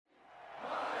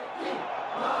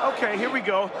Okay, here we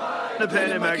go. The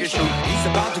Ben and Mikey Show. He's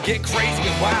about to get crazy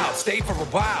and wild. Stay for a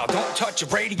while. Don't touch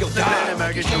your radio dial. Ben and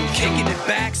Mikey Show. Kicking it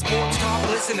back, sports talk.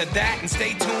 Listen to that and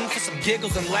stay tuned for some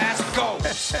giggles and laughs. Go.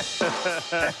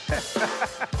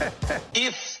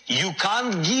 If you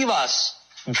can't give us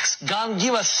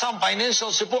some financial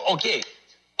support, okay,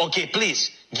 please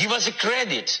give us a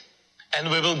credit, and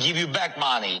we will give you back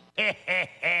money.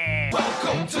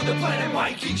 Welcome to the Planet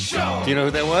Mikey Show. Do you know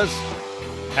who that was?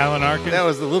 Alan Arkin? That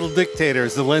was the little dictator,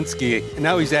 Zelensky.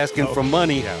 Now he's asking for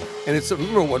money. Yeah. And it's,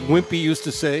 remember what Wimpy used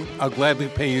to say? I'll gladly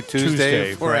pay you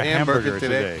Tuesday for a hamburger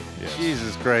today. Yes.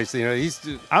 Jesus Christ. You know,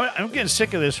 I'm getting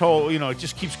sick of this whole, it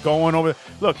just keeps going over.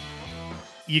 Look,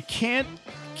 you can't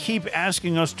keep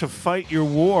asking us to fight your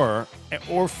war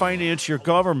or finance your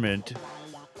government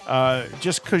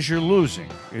just because you're losing.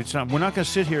 It's not. We're not going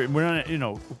to sit here. We're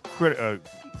not,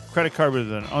 credit card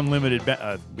with an unlimited. What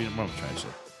am I trying to say?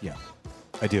 Yeah.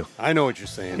 I do. I know what you're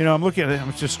saying. I'm looking at it.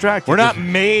 I'm distracted. We're not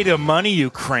made of money,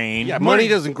 Ukraine. Yeah, money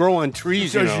doesn't grow on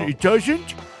trees, It doesn't?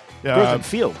 It grows in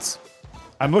fields.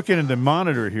 I'm looking at the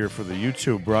monitor here for the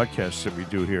YouTube broadcasts that we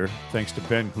do here, thanks to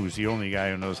Ben, who's the only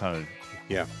guy who knows how to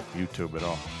YouTube at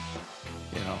all.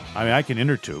 I can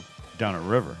intertube down a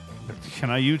river.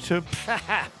 Can I YouTube?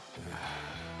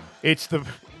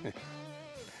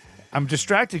 I'm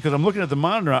distracted because I'm looking at the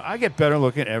monitor. I get better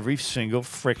looking every single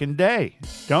frickin' day.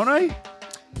 Don't I?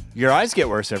 Your eyes get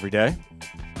worse every day.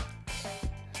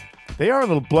 They are a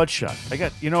little bloodshot. I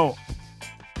got a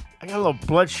little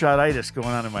bloodshot-itis going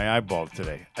on in my eyeball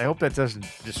today. I hope that doesn't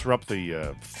disrupt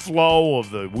the flow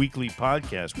of the weekly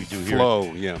podcast we do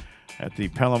here. At the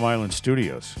Pelham Island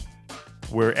Studios,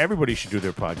 where everybody should do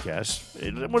their podcasts.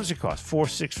 What does it cost?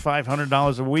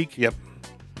 $500 a week? Yep.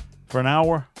 For an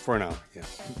hour? For an hour, yeah.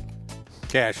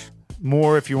 Cash.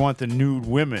 More if you want the nude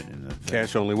women in the thing.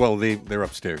 Cash only. Well, they're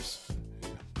upstairs.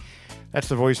 That's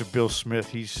the voice of Bill Smith.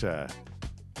 He's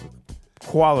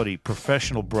quality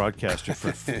professional broadcaster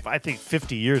for I think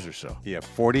 50 years or so. Yeah,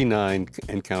 49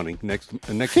 and counting. Next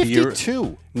 52. year.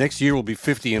 Next year will be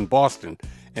 50 in Boston,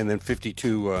 and then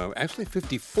 52. Actually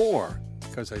 54,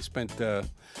 because I spent a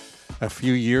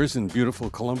few years in beautiful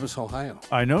Columbus, Ohio.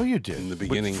 I know you did. In the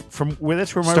beginning.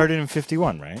 That's where started in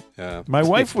 51, right? My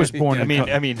wife was born in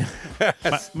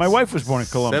my wife was born in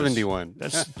Columbus. 71.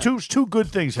 That's two good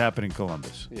things happen in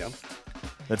Columbus. Yeah.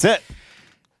 That's it.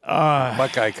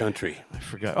 Buckeye country. I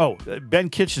forgot. Oh, Ben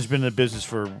Kitchen's been in the business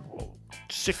for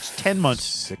 10 months.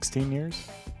 16 years.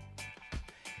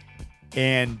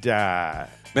 And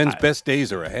Ben's best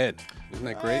days are ahead. Isn't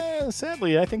that great?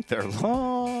 Sadly, I think they're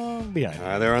long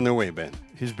behind. They're on their way, Ben.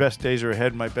 His best days are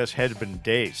ahead. My best head have been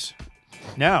days.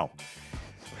 Now,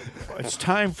 it's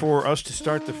time for us to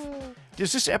start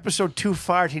Is this episode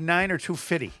 249 or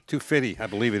 250? 250, I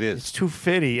believe it is. It's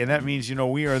 250, and that means,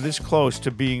 we are this close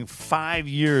to being 5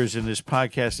 years in this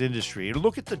podcast industry. And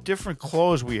look at the different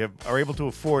clothes we are able to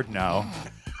afford now.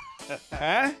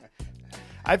 Huh?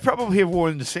 I probably have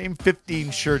worn the same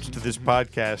 15 shirts to this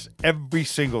podcast every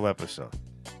single episode.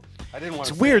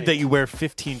 It's weird that you wear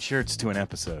 15 shirts to an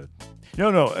episode.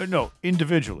 No,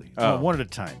 individually. No, one at a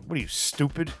time. What are you,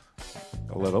 stupid?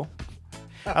 A little.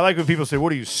 I like when people say,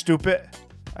 "What are you, stupid?"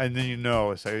 And then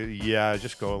I say, "Yeah,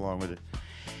 just go along with it."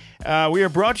 We are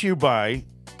brought to you by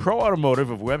Pro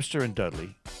Automotive of Webster and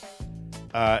Dudley.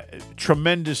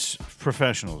 Tremendous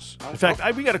professionals. In fact,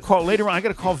 we got to call later on. I got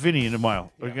to call Vinny in a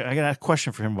while. I got a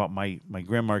question for him about my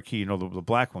Grand Marquis. The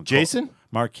black one. Jason?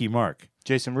 Marquis Mark.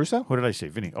 Jason Russo? What did I say?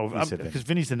 Vinny. Oh, because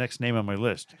Vinny's the next name on my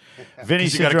list. Vinny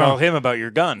Cedrone. You got to call him about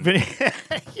your gun. Vinny,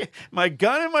 my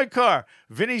gun in my car.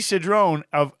 Vinny Cedrone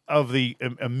of the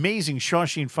amazing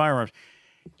Shawsheen Firearms.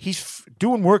 He's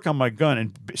doing work on my gun,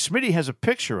 and Smitty has a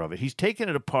picture of it. He's taking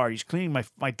it apart. He's cleaning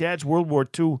my dad's World War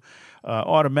II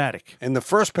automatic. And the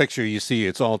first picture you see,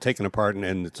 it's all taken apart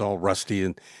and it's all rusty,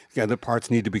 and the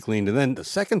parts need to be cleaned. And then the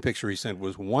second picture he sent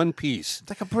was one piece. It's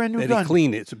like a brand new that gun. He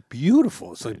cleaned. It's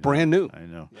beautiful. It's like brand new. I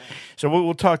know. Yeah. So we're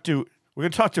going to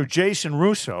talk to Jason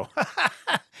Russo.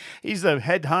 He's the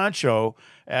head honcho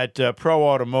at Pro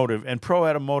Automotive, and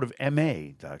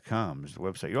ProAutomotiveMA.com is the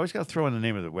website. You always got to throw in the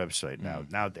name of the website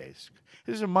nowadays.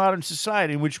 This is a modern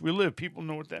society in which we live. People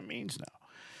know what that means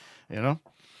now.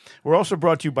 We're also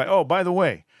brought to you by the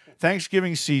way,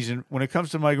 Thanksgiving season, when it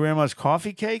comes to my grandma's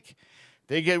coffee cake,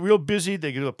 they get real busy.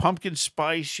 They get a pumpkin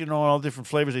spice, all different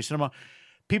flavors. They send them out.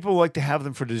 People like to have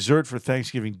them for dessert for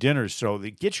Thanksgiving dinners, so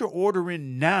they get your order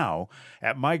in now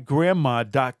at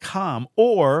mygrandma.com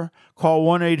or call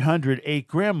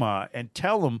 1-800-8-GRANDMA and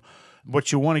tell them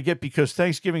what you want to get, because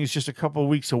Thanksgiving is just a couple of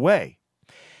weeks away.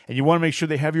 And you want to make sure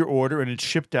they have your order and it's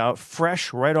shipped out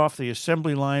fresh right off the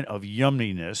assembly line of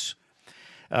yumminess.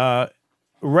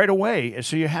 right away. And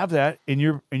so you have that in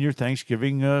your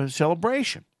Thanksgiving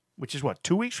celebration, which is what,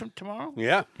 2 weeks from tomorrow?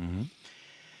 Yeah. Mm-hmm.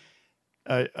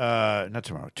 Not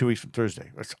tomorrow. 2 weeks from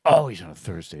Thursday. It's always on a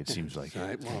Thursday. It seems like.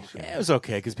 Right. Well, Yeah, it was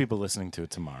okay because people listening to it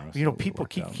tomorrow. You know, so people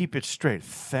it worked out. keep it straight.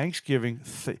 Thanksgiving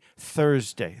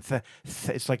Thursday.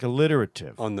 It's like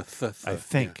alliterative. on the I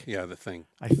think. Yeah, the thing.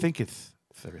 I think it's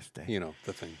Thursday. You know,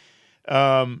 the thing.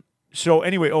 So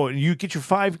anyway, and you get your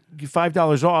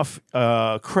 $5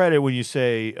 off credit when you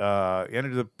say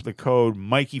enter the code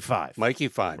Mikey5. Mikey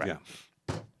 5, Right. yeah.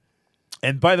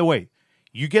 And by the way,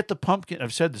 you get the pumpkin.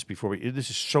 I've said this before. But this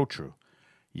is so true.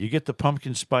 You get the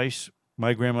pumpkin spice,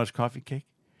 my grandma's coffee cake.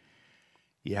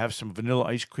 You have some vanilla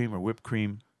ice cream or whipped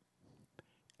cream,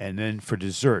 and then for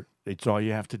dessert, it's all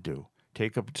you have to do.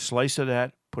 Take a slice of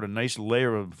that, put a nice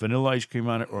layer of vanilla ice cream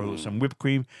on it, or some whipped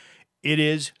cream. It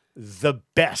is the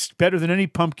best, better than any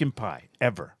pumpkin pie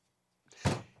ever.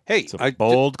 Hey, It's a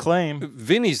bold claim.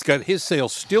 Vinny's got his sale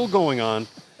still going on,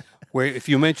 where if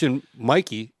you mention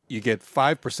Mikey, you get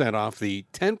 5% off the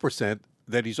 10%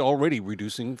 that he's already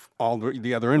reducing all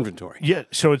the other inventory. Yeah,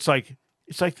 so it's like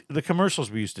the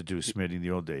commercials we used to do, Smitty, in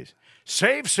the old days.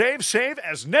 Save, save, save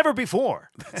as never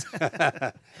before.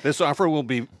 This offer will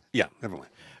be, never mind.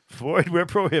 Void where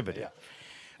prohibited.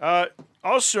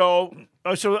 Also,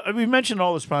 so we mentioned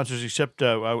all the sponsors, except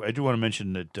I do want to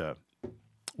mention that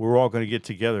we're all going to get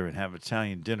together and have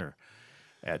Italian dinner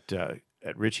at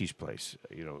Richie's place.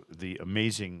 You know, the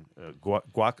amazing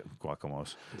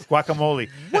guacamole.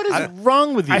 What is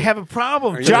wrong with you? I have a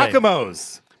problem. today.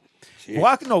 Giacomo's.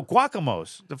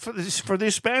 Guacamos. For the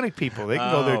Hispanic people, they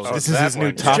can go there. This is that his new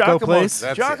one. taco Giacomo's. place?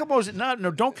 That's Giacomo's.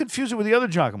 No, don't confuse it with the other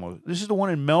Giacomo's. This is the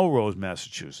one in Melrose,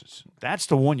 Massachusetts. That's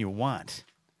the one you want.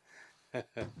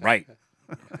 Right.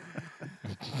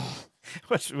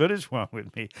 What is wrong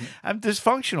with me? I'm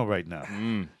dysfunctional right now.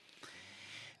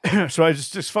 So I was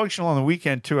dysfunctional on the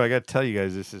weekend too. I got to tell you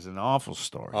guys, this is an awful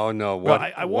story. Oh, no. Well,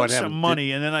 What? I won some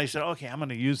money, and then I said, okay, I'm going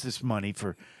to use this money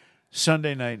for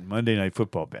Sunday night and Monday night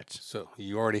football bets. So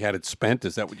you already had it spent?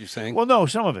 Is that what you're saying? Well, no,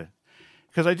 some of it,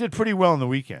 because I did pretty well on the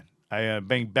weekend. I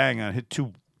bang, I hit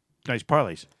 2 nice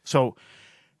parlays. So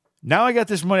now I got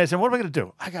this money. I said, what am I going to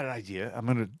do? I got an idea. I'm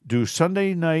going to do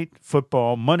Sunday night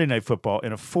football, Monday night football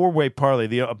in a 4-way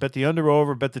parlay. I'll bet the under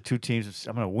over, bet the 2 teams.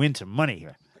 I'm going to win some money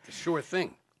here. Sure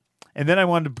thing. And then I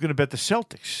going to bet the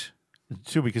Celtics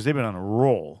too, because they've been on a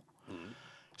roll.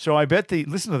 So I bet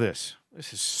listen to this.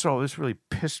 This really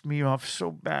pissed me off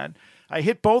so bad. I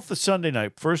hit both the Sunday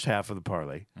night first half of the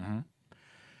parlay. And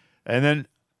then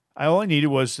all I needed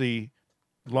was the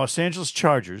Los Angeles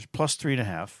Chargers plus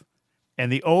 3.5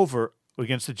 and the over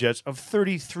against the Jets of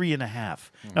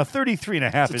 33.5. Now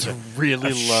 33.5 is a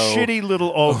really low shitty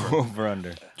little over. over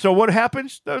under. So what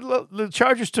happens? The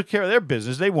Chargers took care of their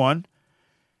business. They won.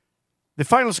 The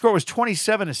final score was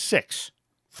 27-6,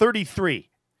 33.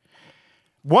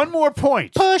 One more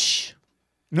point. Push.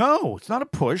 No, it's not a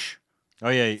push. Oh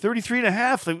yeah.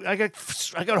 33.5.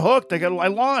 I got hooked. I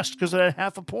lost because of that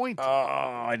half a point. Oh,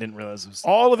 I didn't realize it was.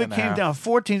 All of it and a came half. down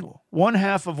 14,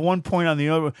 1/2 of 1 point on the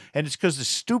other, and it's because the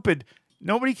stupid.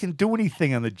 Nobody can do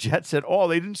anything on the Jets at all.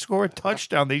 They didn't score a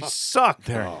touchdown. They suck.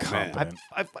 They're incompetent.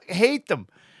 I hate them.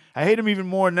 I hate them even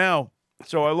more now.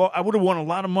 So I would have won a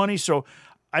lot of money. So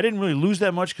I didn't really lose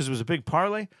that much because it was a big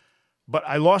parlay. But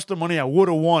I lost the money I would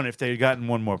have won if they had gotten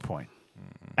one more point.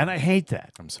 And I hate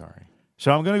that. I'm sorry.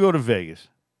 So I'm going to go to Vegas.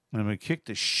 And I'm going to kick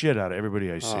the shit out of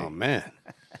everybody I see. Oh, man.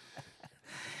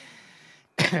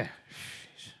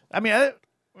 I mean,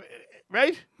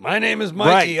 right? My name is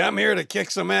Mikey. I'm here to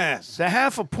kick some ass. The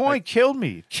half a point killed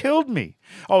me.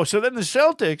 Oh, so then the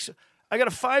Celtics, I got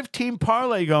a 5-team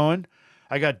parlay going.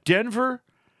 I got Denver,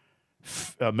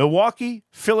 Milwaukee,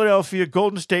 Philadelphia,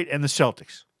 Golden State, and the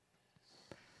Celtics.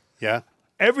 Yeah.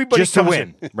 Everybody Just to comes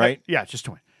win, in. right? Yeah, just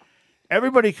to win.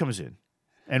 Everybody comes in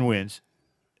and wins,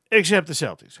 except the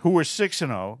Celtics, who were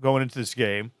 6-0 going into this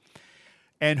game,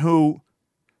 and who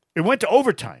it went to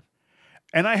overtime,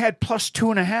 and I had plus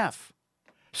 2.5.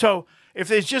 So if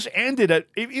they just ended at,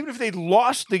 even if they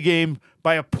lost the game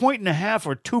by 1.5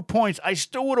 or 2 points, I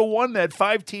still would have won that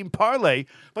 5-team parlay.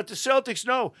 But the Celtics,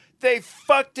 no, they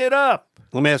fucked it up.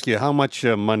 Let me ask you, how much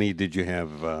money did you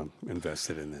have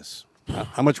invested in this?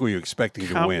 How much were you expecting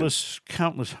to win?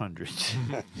 Countless hundreds.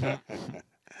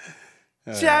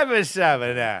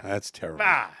 7. That's terrible.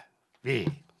 Yeah.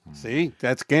 See,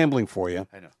 that's gambling for you.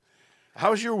 I know.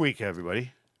 How's your week,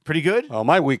 everybody? Pretty good? Oh,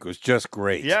 my week was just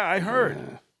great. Yeah, I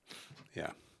heard.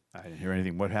 Yeah. I didn't hear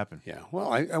anything. What happened? Yeah.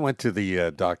 Well, I went to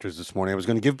the doctor's this morning. I was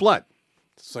going to give blood.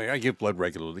 So I give blood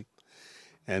regularly.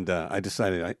 And I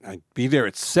decided I'd be there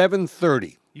at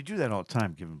 7:30. You do that all the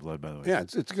time, giving blood, by the way. Yeah,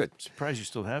 it's good. Surprised you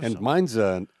still have And some. mine's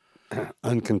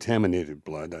uncontaminated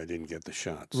blood. I didn't get the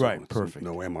shot. So Right, it's perfect.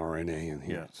 No mRNA in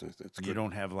here. Yeah. So it's good. You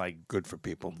don't have, like, good for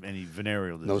people. any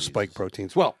venereal disease. No spike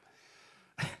proteins. Well,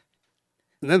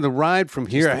 and then the ride from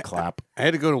here, I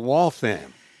had to go to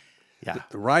Waltham. Yeah.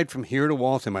 The ride from here to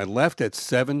Waltham, I left at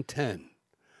 7:10.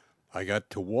 I got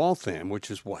to Waltham, which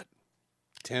is what,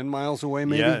 10 miles away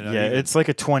maybe? Yeah, it's like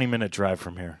a 20-minute drive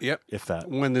from here. Yep. If that.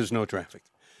 When there's no traffic.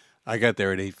 I got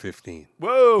there at 8:15.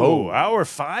 Whoa, hour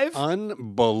 5?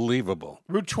 Unbelievable.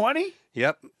 Route 20?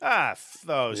 Yep.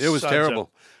 Those It was sons terrible. of-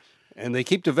 And they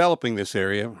keep developing this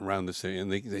area around this area.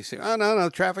 And they say, oh, no,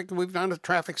 traffic. We've done a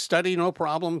traffic study. No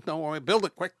problem. Don't worry. Build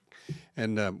it quick.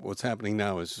 And what's happening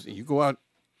now is you go out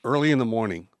early in the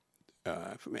morning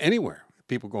from anywhere,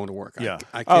 people going to work. Yeah.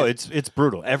 I can't. It's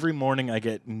brutal. Every morning I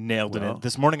get nailed in it.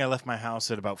 This morning I left my house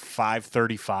at about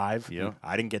 5:35. Yeah.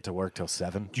 I didn't get to work till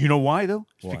 7. Do you know why, though?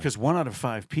 It's Why? because 1 out of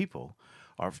 5 people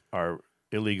are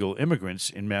illegal immigrants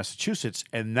in Massachusetts,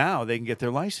 and now they can get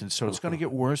their license. So it's going to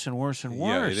get worse and worse and worse.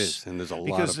 Yeah, it is. And there's a lot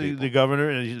because of people. the governor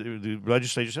and the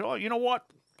legislature said, oh, you know what?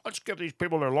 Let's give these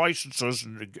people their licenses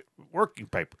and working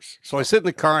papers. So I sit in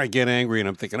the car, I get angry, and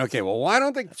I'm thinking, okay, well, why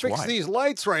don't they fix why. these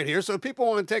lights right here so people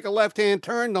want to take a left-hand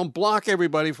turn, don't block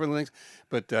everybody from the things.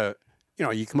 But,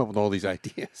 you come up with all these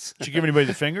ideas. Did you give anybody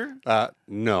the finger?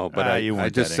 No, but you I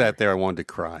weren't just that sat there. I wanted to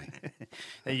cry.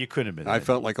 Hey, you couldn't have been. I that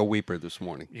felt like a weeper this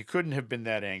morning. You couldn't have been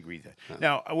that angry.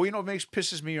 Now, what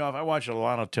pisses me off? I watch a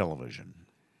lot of television.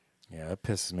 Yeah, that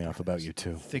pisses me off about you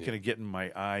too. Thinking of getting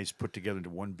my eyes put together into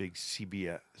one big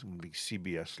CBS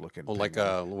looking. Well, like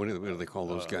what do they call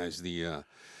those guys? The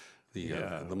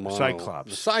mono, Cyclops.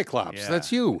 The Cyclops. Yeah,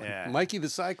 That's you, yeah. Mikey the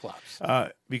Cyclops.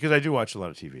 Because I do watch a lot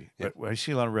of TV, but I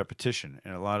see a lot of repetition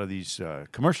in a lot of these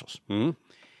commercials. Mm-hmm.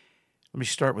 Let me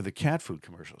start with the cat food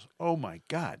commercials. Oh my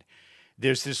God.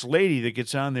 There's this lady that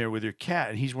gets on there with her cat,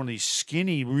 and he's one of these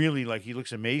skinny, really, like he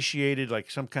looks emaciated,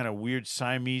 like some kind of weird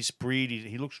Siamese breed.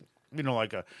 He looks,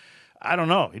 like I don't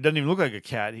know. He doesn't even look like a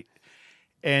cat.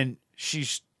 And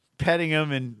she's petting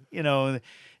him, and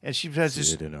she has this.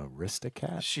 Is it an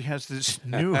Aristocat? She has this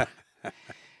new,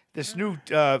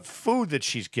 food that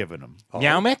she's given him.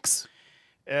 Meow Mix?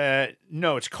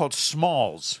 No, it's called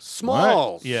Smalls.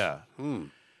 Smalls. Yeah.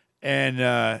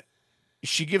 And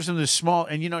she gives him this small,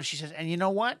 and she says, and you know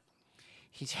what?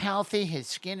 He's healthy, his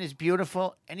skin is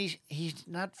beautiful, and he's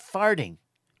not farting.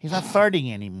 He's not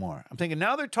farting anymore. I'm thinking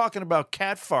now they're talking about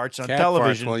cat farts on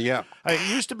television. Well, yeah. It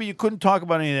used to be you couldn't talk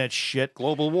about any of that shit.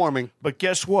 Global warming. But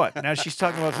guess what? Now she's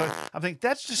talking about. I'm thinking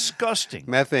that's disgusting.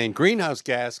 Methane, greenhouse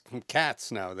gas from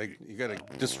cats. Now you got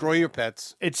to destroy your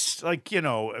pets. It's like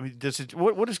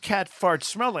what does cat fart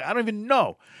smell like? I don't even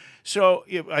know. So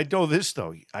I know this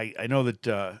though. I know that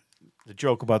the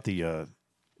joke about the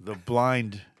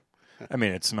blind. I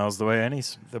mean, it smells the way any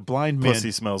The blind man.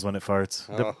 pussy smells when it farts.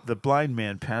 The blind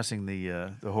man passing the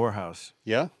whorehouse.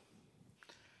 Yeah.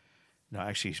 No,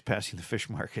 actually, he's passing the fish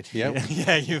market. Yeah.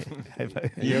 Yeah, you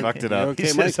fucked it up. Okay, He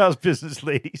says, Mike? "How's business,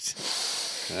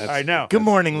 ladies?" All right, now Good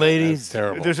morning, ladies. That's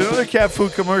terrible. there's another cat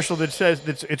food commercial that says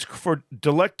it's for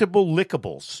delectable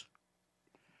lickables.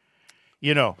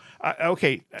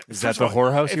 Okay. Is that the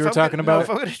whorehouse you were talking about?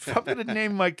 If I'm gonna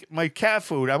name my cat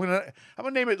food, I'm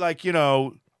gonna name it like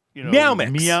Meow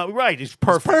Mix. Meow. Right, it's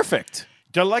perfect. Perfect.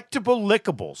 Delectable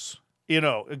lickables.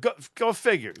 Go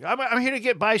figure. I'm here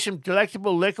to buy some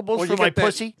delectable lickables for my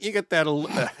pussy. You got that.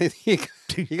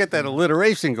 You got that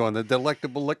alliteration going. The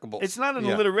delectable lickables. It's not an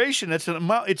alliteration. It's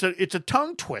a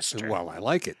tongue twister. Well, I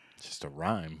like it. Just a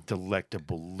rhyme.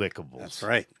 Delectable lickables. That's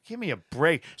right. Give me a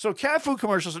break. So cat food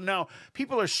commercials, and now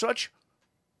people are such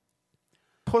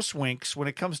pusswinks when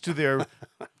it comes to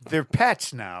their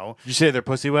pets now. Did you say they're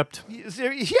pussy whipped?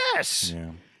 Yes.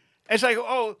 Yeah. It's like,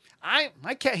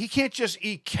 my cat, he can't just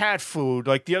eat cat food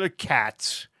like the other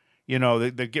cats,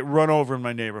 that get run over in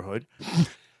my neighborhood.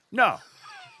 No.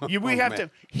 We have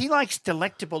to. He likes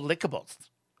delectable lickables.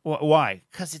 Why?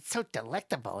 Because it's so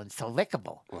delectable and so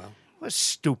lickable. Well, what a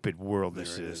stupid world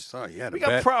this there it is. Oh, you had We a got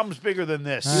bet. problems bigger than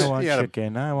this. I want Yeah.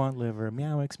 chicken. I want liver.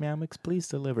 Meow Mix, please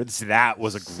deliver. That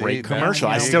was a great that- commercial.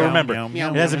 I meow, still meow, remember. meow, meow,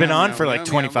 It hasn't been meow, on meow, for like meow,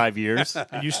 25 years.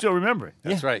 And you still remember it.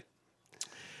 That's right.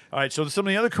 All right, so some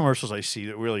of the other commercials I see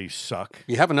that really suck.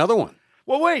 You have another one.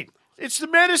 Well, wait. It's the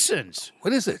medicines.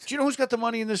 What is it? Do you know who's got the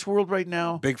money in this world right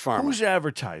now? Big Pharma. Who's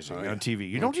advertising on TV?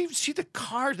 You don't even see the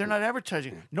cars. They're not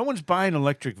advertising. No one's buying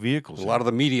electric vehicles. A lot of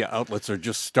the media outlets are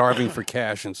just starving for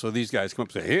cash, and so these guys come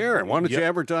up and say, "Here, why don't you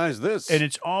advertise this?" And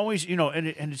it's always, and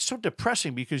it's so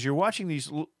depressing because you're watching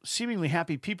these seemingly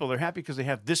happy people. They're happy because they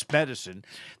have this medicine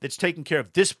that's taking care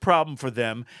of this problem for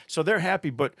them, so they're happy.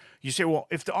 But you say, well,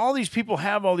 if all these people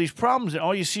have all these problems and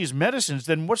all you see is medicines,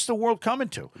 then what's the world coming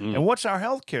to? And what's our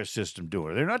healthcare system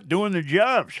doing? They're not doing their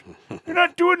jobs. They're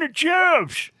not doing their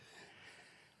jobs.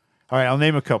 All right, I'll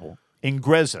name a couple.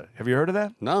 Ingrezza. Have you heard of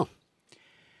that? No.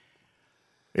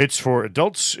 It's for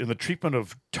adults in the treatment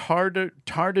of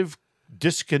tardive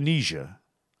dyskinesia.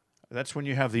 That's when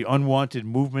you have the unwanted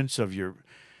movements of your,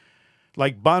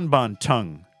 like bonbon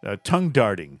tongue, tongue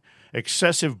darting,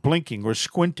 excessive blinking or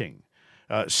squinting,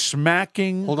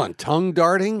 smacking. Hold on, tongue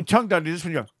darting? Tongue darting. This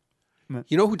one you go.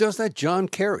 You know who does that? John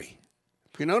Kerry.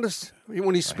 You notice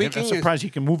when he's speaking? I'm surprised he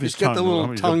can move his he's got tongue. the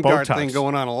little tongue dart thing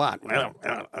going on a lot.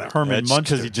 Herman Munster.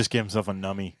 Because he just gave himself a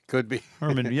numbie. Could be.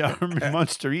 Herman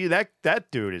Munster.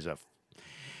 That dude is a.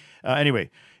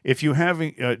 Anyway, if you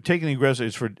having taking Ingrezza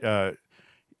is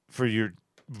for your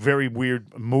very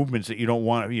weird movements that you don't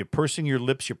want. You're pursing your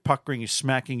lips, you're puckering, you're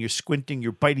smacking, you're squinting,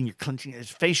 you're biting, you're clenching.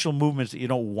 It's facial movements that you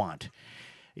don't want.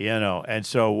 And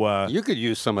so You could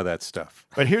use some of that stuff.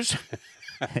 But here's.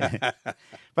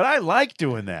 But I like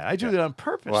doing that. I do that on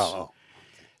purpose. Wow.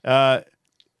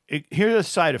 Here are the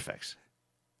side effects: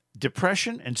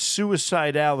 depression and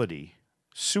suicidality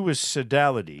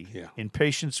in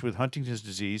patients with Huntington's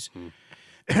disease.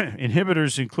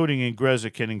 Inhibitors, including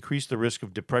Ingrezza, can increase the risk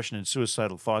of depression and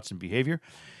suicidal thoughts and behavior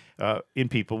in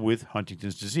people with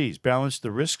Huntington's disease. Balance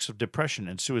the risks of depression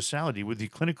and suicidality with the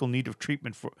clinical need of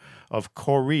treatment of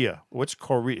chorea. What's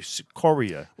chorea?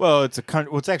 Chorea. Well,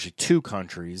 it's actually two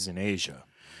countries in Asia.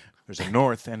 There's a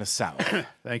north and a south.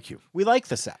 Thank you. We like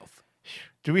the south.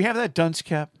 Do we have that dunce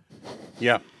cap?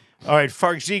 Yeah. All right,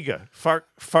 Farxiga.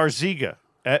 Farxiga.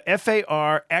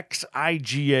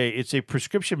 Farxiga. It's a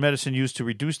prescription medicine used to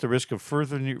reduce the risk of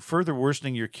further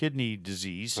worsening your kidney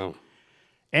disease,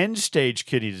 end-stage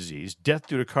kidney disease, death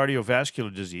due to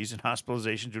cardiovascular disease, and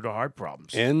hospitalization due to heart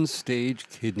problems. End-stage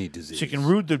kidney disease. So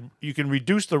you can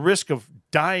reduce the risk of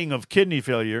dying of kidney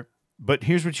failure, but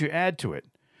here's what you add to it.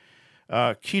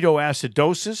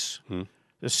 Ketoacidosis,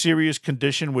 a serious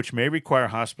condition which may require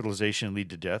hospitalization and lead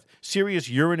to death. Serious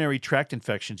urinary tract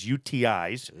infections,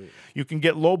 UTIs. You can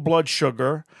get low blood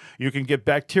sugar. You can get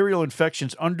bacterial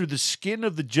infections under the skin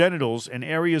of the genitals and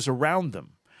areas around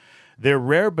them. They're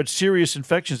rare but serious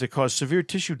infections that cause severe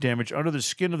tissue damage under the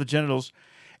skin of the genitals.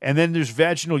 And then there's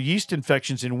vaginal yeast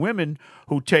infections in women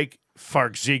who take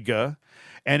Farxiga,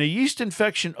 and a yeast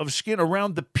infection of skin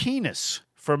around the penis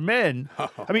for men.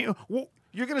 I mean,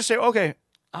 you're going to say, okay,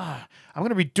 I'm going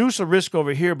to reduce the risk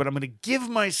over here, but I'm going to give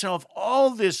myself all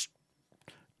this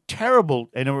terrible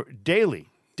and daily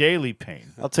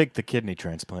pain. I'll take the kidney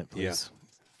transplant, please. Yeah.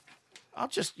 I'll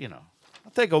just,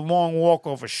 I'll take a long walk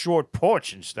off a short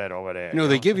porch instead over there.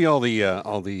 They give you all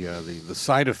the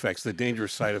side effects, the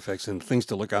dangerous side effects, and things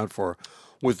to look out for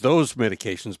with those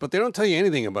medications, but they don't tell you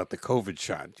anything about the COVID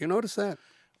shot. Do you notice that?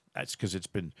 That's because it's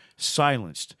been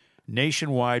silenced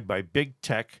nationwide by big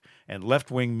tech and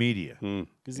left-wing media.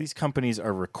 Because these companies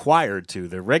are required to.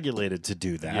 They're regulated to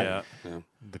do that. Yeah.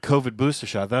 The COVID booster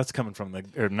shot, that's coming from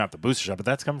not the booster shot, but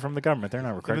that's coming from the government. They're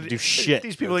not required to do shit.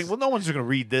 These people are like, well, no one's going to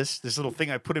read this little thing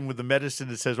I put in with the medicine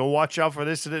that says, oh, watch out for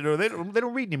this. They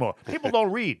don't read anymore. People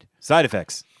don't read. Side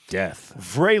effects. Death.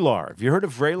 Vraylar. Have you heard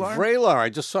of Vraylar? Vraylar. I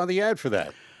just saw the ad for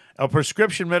that. A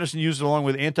prescription medicine used along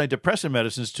with antidepressant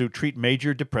medicines to treat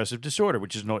major depressive disorder,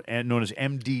 which is known as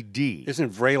MDD.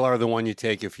 Isn't Vraylar the one you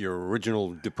take if your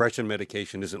original depression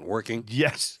medication isn't working?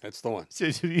 Yes. That's the one.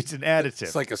 It's an additive.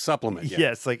 It's like a supplement.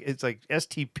 Yeah, it's like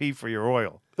STP for your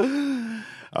oil.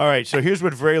 All right, so here's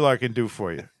what Vraylar can do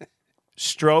for you.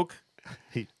 Stroke.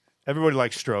 Everybody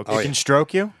likes stroke. It can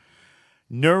stroke you?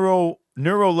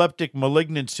 Neuroleptic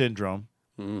malignant syndrome.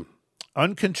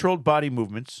 Uncontrolled body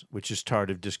movements, which is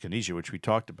tardive dyskinesia, which we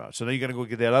talked about. So now you got to go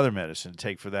get that other medicine to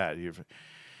take for that.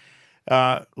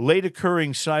 Late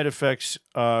occurring side effects.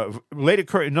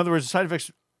 In other words, side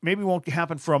effects maybe won't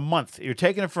happen for a month. You're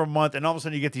taking it for a month, and all of a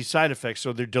sudden you get these side effects,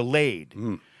 so they're delayed.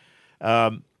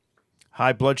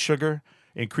 High blood sugar,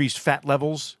 increased fat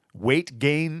levels, weight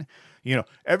gain.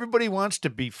 Everybody wants to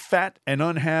be fat and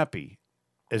unhappy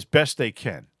as best they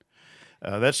can.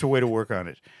 That's the way to work on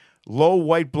it. Low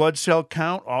white blood cell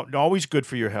count, always good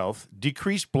for your health.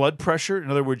 Decreased blood pressure. In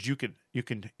other words, you can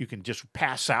just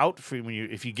pass out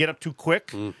if you get up too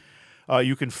quick.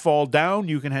 You can fall down.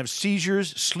 You can have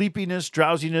seizures, sleepiness,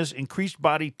 drowsiness, increased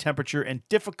body temperature, and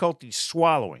difficulty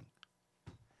swallowing.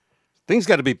 Things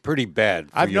got to be pretty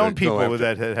bad. For I've you known to go people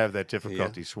after. that have that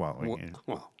difficulty swallowing.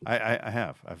 Well, I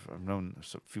have. I've known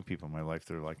a few people in my life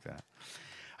that are like that.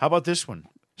 How about this one?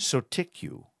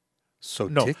 Sotiku. so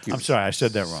No, ticky. I'm sorry, I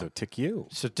said that wrong. So tick you.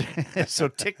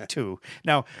 Sotiku.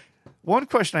 Now, one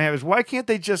question I have is why can't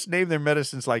they just name their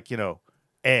medicines like,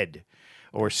 Ed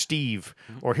or Steve,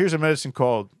 or here's a medicine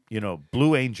called,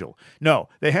 Blue Angel. No,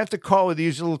 they have to call it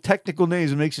these little technical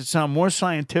names. It makes it sound more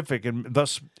scientific and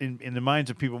thus, in the minds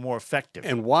of people, more effective.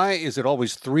 And why is it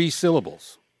always 3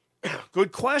 syllables?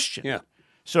 Good question. Yeah.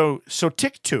 So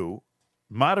Sotiku,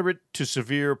 moderate to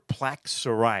severe plaque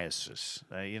psoriasis.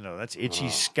 That's itchy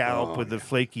scalp with the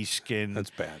flaky skin. That's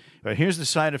bad. But here's the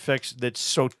side effects that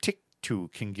Sotiku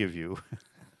can give you.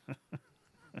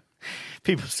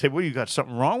 People say, well, you got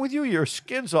something wrong with you? Your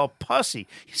skin's all pussy.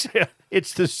 You say,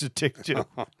 it's the Sotiku.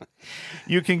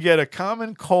 You can get a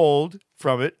common cold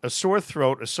from it, a sore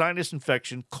throat, a sinus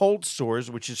infection, cold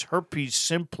sores, which is herpes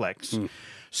simplex,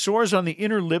 sores on the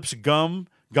inner lips,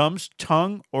 gums,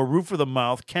 tongue, or roof of the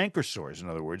mouth, canker sores, in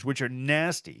other words, which are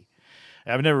nasty.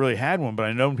 I've never really had one, but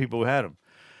I know people who had them.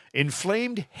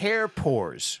 Inflamed hair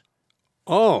pores.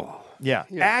 Oh. Yeah.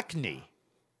 Acne.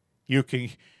 You can...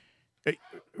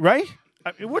 Right?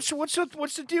 I mean, what's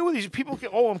the deal with these people?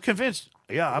 I'm convinced.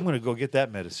 Yeah, I'm going to go get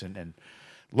that medicine and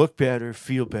look better,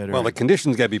 feel better. Well, the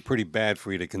conditions got to be pretty bad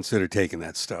for you to consider taking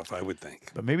that stuff, I would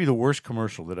think. But maybe the worst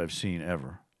commercial that I've seen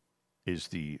ever is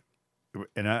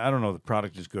and I don't know if the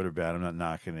product is good or bad. I'm not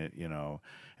knocking it.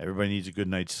 Everybody needs a good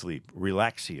night's sleep.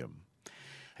 Relaxium.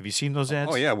 Have you seen those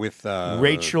ads? Oh, yeah, with...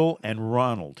 Rachel and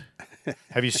Ronald.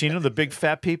 Have you seen them, the big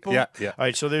fat people? Yeah. All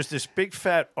right, so there's this big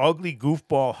fat ugly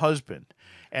goofball husband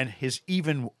and his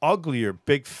even uglier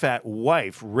big fat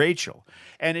wife, Rachel.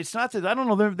 And it's not that, I don't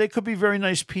know, they could be very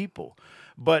nice people,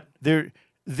 but their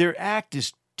act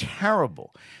is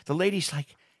terrible. The lady's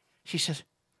like, she says,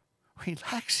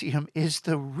 Relaxium is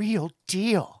the real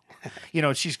deal.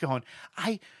 She's going,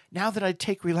 now that I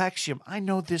take Relaxium, I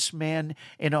know this man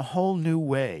in a whole new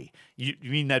way. You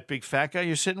mean that big fat guy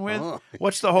you're sitting with? Oh.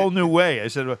 What's the whole new way? I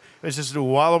said, is this the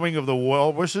wallowing of the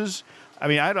walruses? I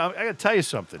mean, I got to tell you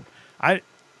something.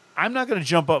 I'm not going to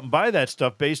jump up and buy that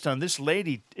stuff based on this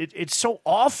lady. It's so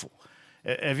awful.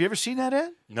 Have you ever seen that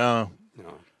ad? No.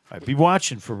 I'd be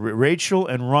watching for Rachel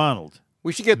and Ronald.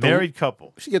 We should get married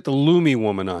couple. We should get the Loomy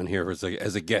woman on here as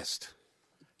a guest.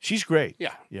 She's great.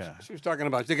 Yeah. Yeah. She was talking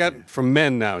about, they got from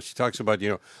men now. She talks about,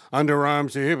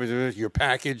 underarms, your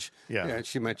package. Yeah.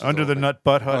 She mentioned Under the nut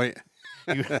butt hut.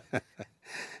 Oh, yeah.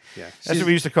 Yeah. That's what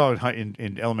we used to call it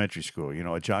in elementary school.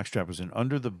 A jockstrap was an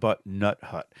under-the-butt nut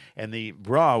hut. And the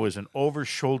bra was an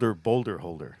over-shoulder boulder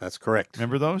holder. That's correct.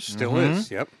 Remember those? Still is,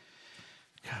 yep.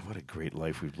 God, what a great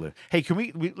life we've lived. Hey, can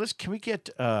we get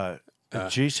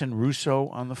Jason Russo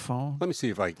on the phone? Let me see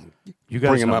if I can You got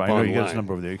bring his him number. up I know online. you got his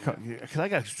number over there. Because I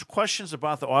got questions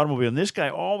about the automobile, and this guy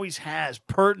always has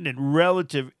pertinent,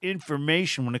 relative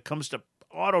information when it comes to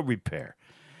auto repair,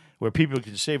 where people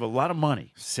can save a lot of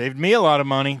money. Saved me a lot of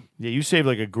money. Yeah, you saved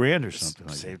like $1,000 or something.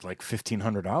 Like Saved like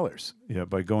 $1,500 that. Yeah,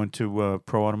 by going to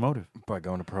Pro Automotive. by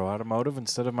going to Pro Automotive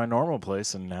instead of my normal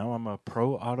place, and now I'm a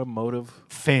Pro Automotive.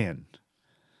 Fan.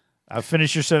 I'll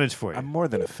finish your sentence for you. I'm more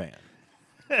than a fan.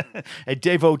 A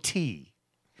devotee.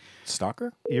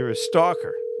 Stalker? You're a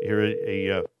stalker. You're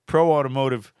a Pro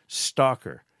Automotive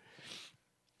stalker,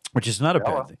 which is not a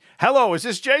bad thing. Hello, is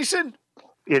this Jason?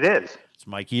 It is. It's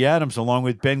Mikey Adams, along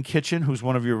with Ben Kitchen, who's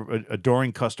one of your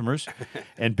adoring customers,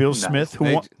 and Bill Smith,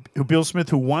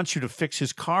 who wants you to fix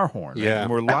his car horn. Yeah.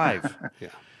 And we're live. Yeah.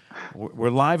 We're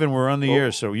live and we're on the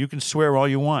air, so you can swear all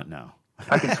you want now.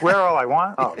 I can swear all I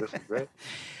want. Oh, this is great.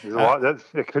 There's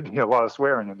it could be a lot of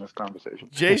swearing in this conversation.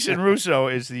 Jason Russo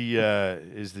is the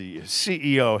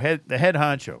CEO, the head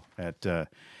honcho at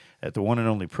the one and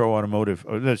only Pro Automotive.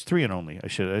 Oh, that's 3 and only. I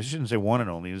shouldn't say one and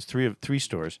only. There's three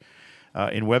stores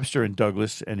in Webster and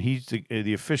Douglas, and he's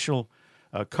the official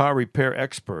car repair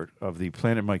expert of the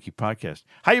Planet Mikey podcast.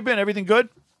 How you been? Everything good?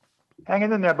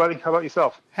 Hanging in there, buddy. How about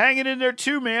yourself? Hanging in there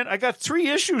too, man. I got 3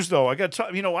 issues though.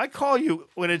 I call you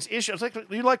when it's issues.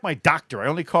 You're like my doctor. I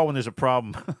only call when there's a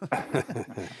problem.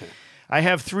 I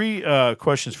have 3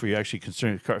 questions for you, actually,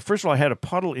 concerning the car. First of all, I had a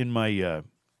puddle in my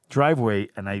driveway,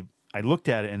 and I looked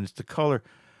at it, and it's the color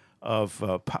of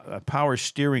power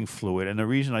steering fluid. And the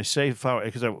reason I say power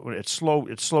because at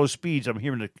slow speeds, I'm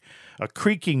hearing a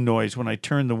creaking noise when I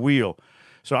turn the wheel.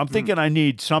 So I'm thinking I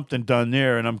need something done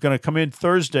there, and I'm going to come in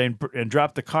Thursday and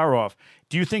drop the car off.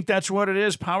 Do you think that's what it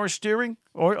is, power steering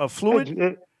or a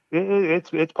fluid?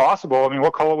 It's possible. I mean,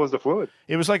 what color was the fluid?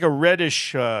 It was like a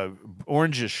reddish,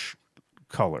 orangish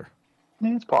color.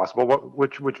 Yeah, it's possible.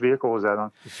 Which vehicle was that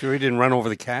on? You sure he didn't run over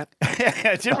the cat?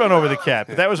 I did run over the cat,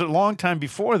 but that was a long time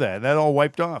before that. That all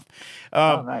wiped off.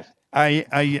 Oh, nice.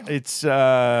 It's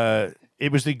the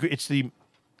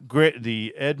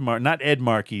not Ed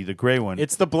Marquis, the gray one.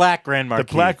 It's the black Grand Marquis.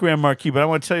 The black Grand Marquis, but I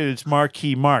want to tell you it's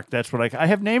Marquis Mark. That's what I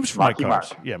have names for Marquis my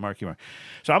cars. Mark. Yeah, Marquis Mark.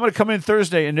 So I'm going to come in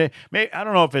Thursday, and I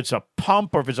don't know if it's a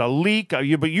pump or if it's a leak, but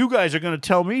you guys are going to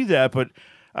tell me that. But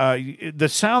the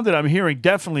sound that I'm hearing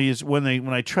definitely is when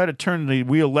I try to turn the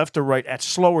wheel left or right at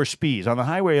slower speeds. On the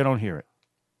highway, I don't hear it.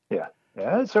 Yeah,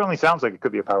 it certainly sounds like it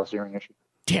could be a power steering issue.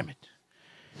 Damn it.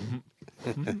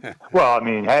 Well, I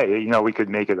mean, hey, we could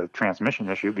make it a transmission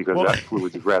issue because that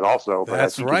fluid is red also. But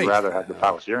That's I think right. you'd rather have the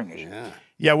power steering issue.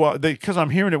 Yeah, well, because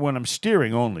I'm hearing it when I'm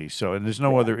steering only, and there's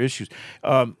no other issues.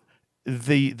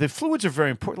 The fluids are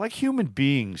very important, like human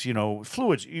beings.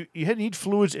 Fluids. You need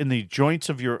fluids in the joints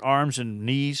of your arms and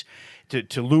knees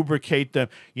to lubricate them.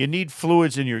 You need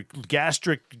fluids in your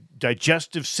gastric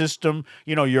digestive system.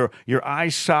 Your eye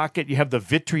socket. You have the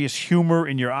vitreous humor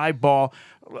in your eyeball.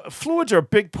 Fluids are a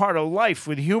big part of life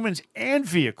with humans and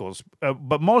vehicles.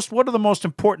 But what are the most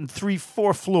important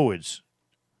 3-4 fluids?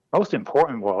 Most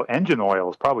important, well, engine oil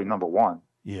is probably number one.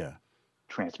 Yeah.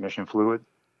 Transmission fluid.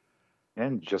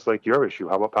 And just like your issue,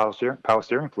 how about power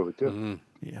steering fluid too? Mm-hmm.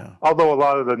 Yeah. Although a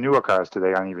lot of the newer cars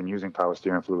today aren't even using power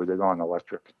steering fluid, they're going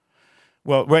electric.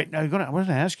 Well, right now, I was going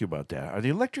to ask you about that. Are the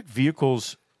electric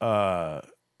vehicles,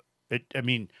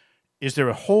 is there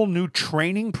a whole new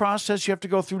training process you have to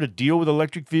go through to deal with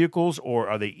electric vehicles, or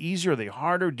are they easier, are they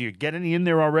harder? Do you get any in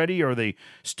there already, or are they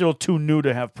still too new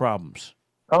to have problems?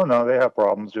 Oh, no, they have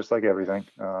problems just like everything.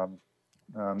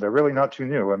 They're really not too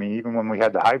new. I mean, even when we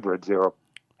had the hybrids, they were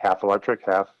half electric,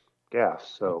 half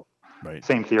gas. So right.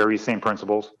 Same theory, same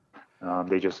principles.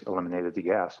 They just eliminated the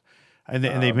gas. And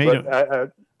they made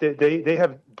they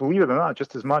have, believe it or not,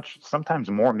 just as much,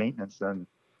 sometimes more maintenance than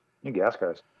new gas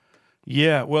cars.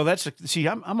 Yeah, well,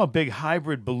 I'm a big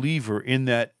hybrid believer in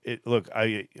that. Look,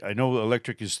 I know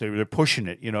electric is they're pushing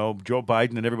it. Joe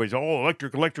Biden and everybody's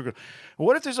electric.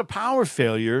 What if there's a power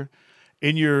failure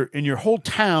in your whole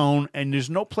town and there's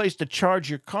no place to charge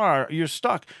your car? You're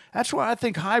stuck. That's why I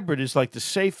think hybrid is like the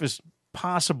safest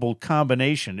possible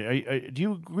combination. Do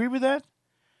you agree with that?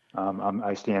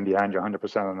 I stand behind you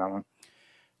 100% on that one.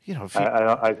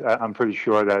 I'm pretty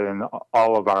sure that in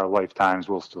all of our lifetimes,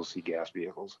 we'll still see gas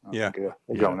vehicles. I don't think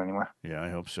they're going anywhere. Yeah, I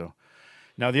hope so.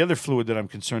 Now, the other fluid that I'm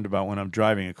concerned about when I'm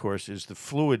driving, of course, is the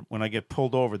fluid when I get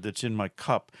pulled over that's in my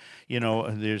cup. I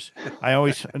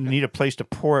always need a place to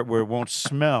pour it where it won't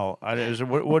smell.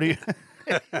 What do you?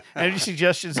 Any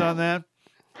suggestions on that?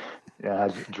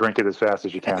 Yeah, drink it as fast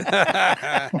as you can.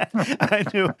 I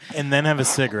knew. And then have a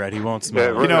cigarette. He won't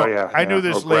smell. I knew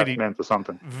this lady, meant for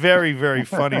something. very, very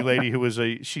funny lady who was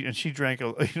she drank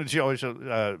she always what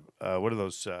are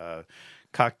those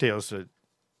cocktails?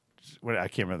 I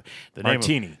can't remember the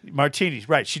name. Martinis,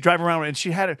 right? She drive around and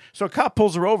she had it. So a cop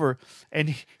pulls her over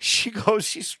and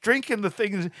she's drinking the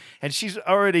thing and she's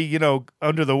already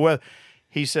under the weather.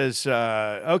 He says,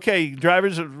 "Okay,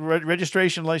 driver's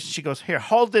registration license." She goes, "Here,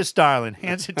 hold this, darling."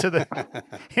 Hands it to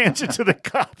the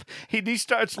cop. He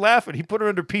starts laughing. He put her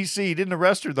under PC. He didn't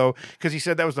arrest her though because he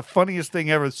said that was the funniest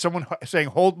thing ever. Someone saying,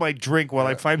 "Hold my drink while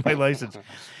I find my license."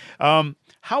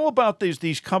 How about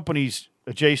these companies,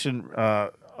 Jason,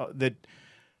 that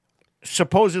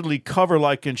supposedly cover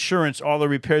like insurance all the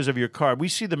repairs of your car? We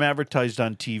see them advertised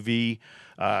on TV.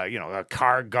 A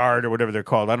Car Guard or whatever they're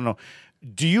called. I don't know.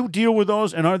 Do you deal with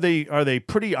those, and are they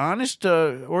pretty honest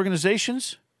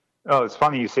organizations? Oh, it's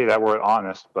funny you say that word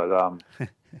honest, but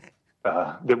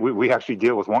we actually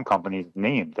deal with one company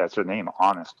named, that's their name,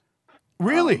 Honest.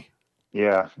 Really?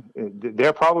 Yeah,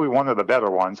 they're probably one of the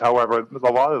better ones. However,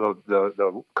 a lot of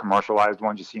the commercialized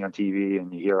ones you see on TV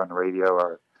and you hear on the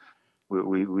radio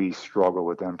we struggle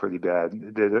with them pretty bad.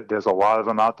 There's a lot of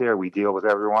them out there. We deal with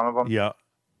every one of them. Yeah.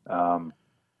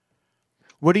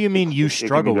 What do you mean you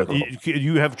struggle with it?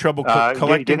 You have trouble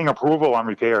collecting? Getting approval on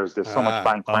repairs. There's so much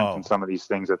fine print in some of these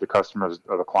things that the customers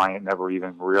or the client never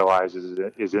even realizes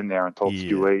is in there until it's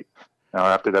too late.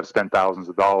 After they've spent thousands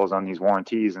of dollars on these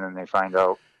warranties, and then they find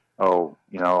out,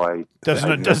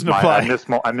 doesn't apply.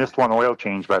 I missed one oil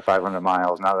change by 500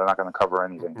 miles. Now they're not going to cover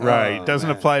anything. Right, doesn't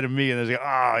apply to me. And they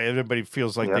say, everybody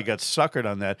feels like they got suckered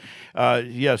on that.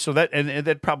 So that and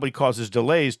that probably causes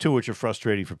delays too, which are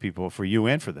frustrating for people, for you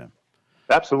and for them.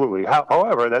 Absolutely.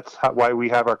 However, that's why we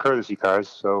have our courtesy cars.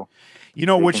 So,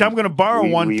 which I'm going to borrow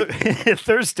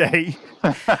Thursday.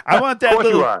 I want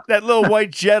that little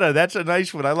white Jetta. That's a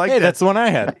nice one. I like that. Hey, that's the one I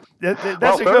had. That's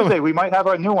well, a good Thursday one. we might have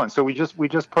our new one. So we just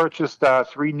purchased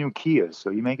 3 new Kias. So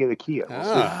you may get a Kia. We'll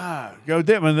see. Go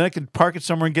there, and then I can park it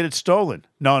somewhere and get it stolen.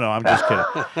 No, I'm just kidding.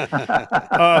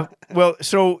 Well,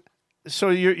 so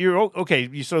you're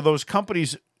okay. So those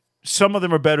companies. Some of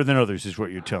them are better than others, is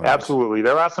what you're telling us. Absolutely.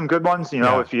 There are some good ones.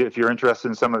 If you're interested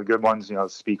in some of the good ones,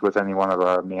 speak with any one of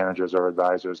our managers or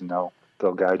advisors, and they'll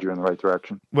guide you in the right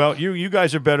direction. Well, you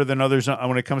guys are better than others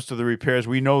when it comes to the repairs.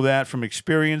 We know that from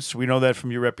experience. We know that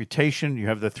from your reputation. You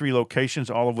have the 3 locations,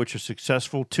 all of which are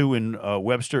successful, 2 in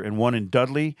Webster and 1 in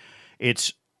Dudley.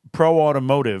 It's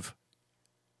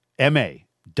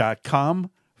proautomotivema.com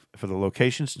for the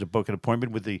locations to book an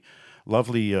appointment with the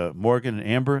lovely Morgan and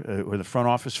Amber, who are the front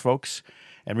office folks.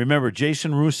 And remember,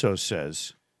 Jason Russo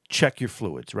says, check your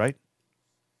fluids, right?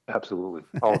 Absolutely.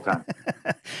 All the time.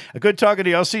 Good talking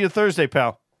to you. I'll see you Thursday,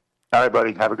 pal. All right,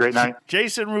 buddy. Have a great night.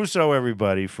 Jason Russo,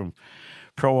 everybody, from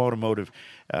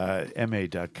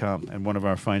proautomotivema.com and one of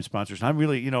our fine sponsors. And I'm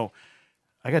really, I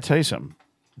got to tell you something.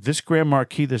 This Grand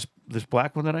Marquis, this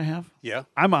black one that I have,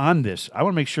 I'm on this. I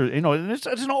want to make sure, it's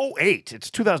an 08. It's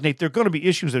 2008. There are going to be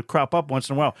issues that crop up once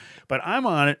in a while. But I'm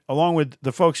on it, along with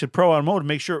the folks at Pro Automotive, to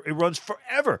make sure it runs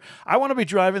forever. I want to be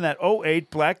driving that 08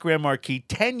 black Grand Marquis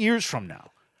 10 years from now.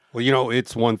 Well,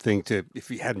 it's one thing if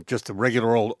you had just a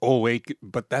regular old 08,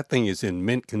 but that thing is in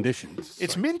mint condition.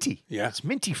 It's minty. Yeah. It's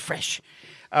minty fresh.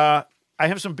 I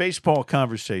have some baseball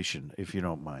conversation, if you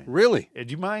don't mind. Really? Do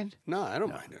you mind? No, I don't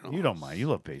mind at all. You don't mind. You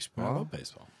love baseball. I love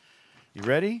baseball. You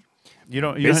ready? You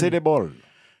don't Base have de ball.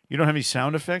 any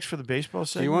sound effects for the baseball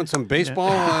segment? Do you want some baseball?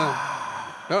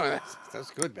 No, that's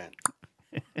good, man.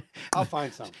 I'll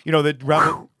find some.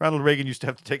 That Ronald Reagan used to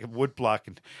have to take a wood block,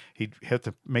 and he'd have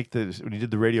to make when he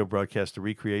did the radio broadcast, the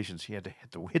recreations, he had to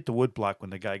hit the wood block when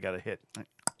the guy got a hit.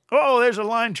 Oh, there's a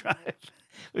line drive,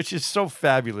 which is so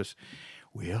fabulous.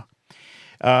 Well,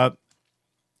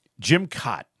 Jim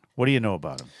Cott, what do you know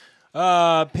about him?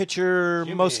 Pitcher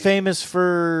most famous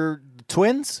for the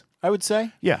Twins, I would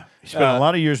say. Yeah, he spent a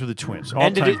lot of years with the Twins.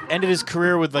 Ended his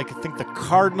career with I think the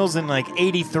Cardinals in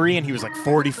 '83, and he was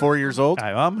 44 years old.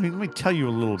 Let me tell you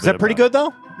a little bit. Is that pretty good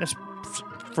though? That's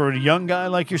for a young guy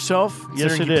like yourself.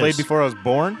 Yes, it he is. Played before I was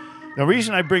born. The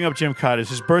reason I bring up Jim Cott is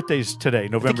his birthday's today,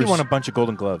 November. I think he won a bunch of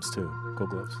Golden Gloves too.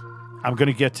 Gold Gloves. I'm going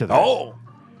to get to that. Oh.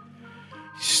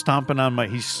 He's stomping on my.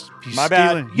 He's my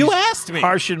stealing. bad. You asked me.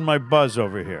 Harshing my buzz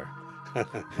over here.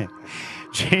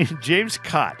 James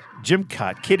Cott, Jim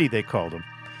Cott, Kitty they called him,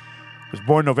 was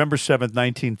born November 7th,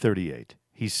 1938.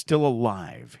 He's still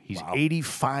alive. He's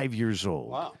 85 years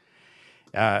old. Wow.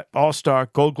 All-Star,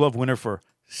 Gold Glove winner for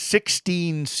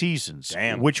 16 seasons,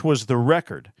 Damn. Which was the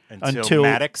record until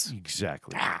Maddox.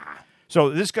 Exactly. So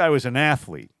this guy was an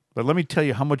athlete. But let me tell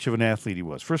you how much of an athlete he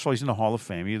was. First of all, he's in the Hall of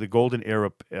Fame. The Golden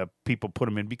Era people put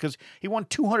him in because he won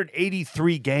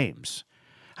 283 games.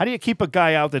 How do you keep a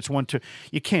guy out that's won two?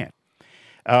 You can't.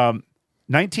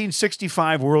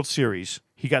 1965 World Series,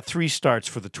 he got 3 starts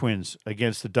for the Twins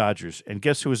against the Dodgers. And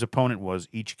guess who his opponent was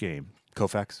each game?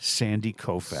 Koufax. Sandy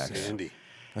Koufax. Sandy.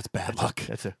 That's bad luck.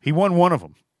 He won one of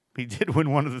them. He did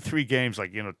win one of the 3 games,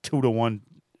 2-1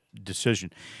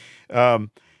 decision. In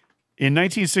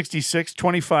 1966,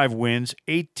 25 wins,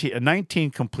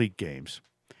 19 complete games.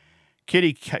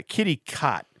 Kitty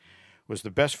Cott was the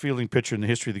best fielding pitcher in the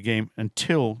history of the game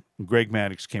until Greg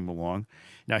Maddux came along.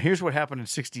 Now, here's what happened in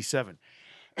 67.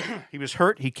 He was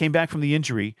hurt. He came back from the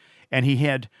injury, and he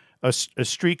had a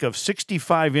streak of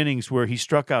 65 innings where he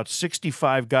struck out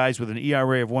 65 guys with an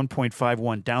ERA of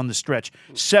 1.51 down the stretch.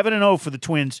 7-0 for the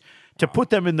Twins to put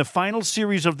them in the final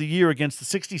series of the year against the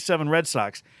 67 Red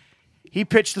Sox. He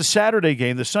pitched the Saturday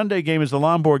game. The Sunday game is the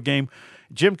Lombard game.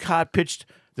 Jim Cott pitched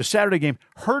the Saturday game,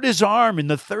 hurt his arm in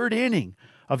the 3rd inning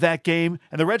of that game,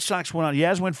 and the Red Sox went on.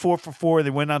 Yaz went 4 for 4. They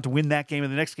went on to win that game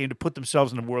and the next game to put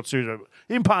themselves in the World Series.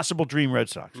 Impossible dream, Red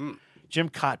Sox. Jim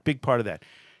Cott, big part of that.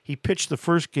 He pitched the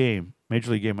first game,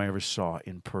 Major League game I ever saw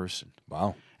in person.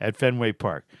 Wow. At Fenway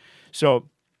Park. So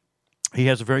he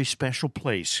has a very special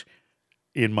place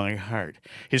in my heart.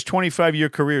 His 25-year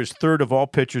career is 3rd of all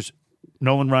pitchers.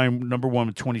 Nolan Ryan, number 1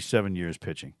 with 27 years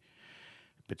pitching.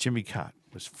 But Jimmy Cott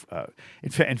was,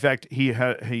 in fact,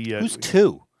 Who's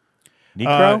 2?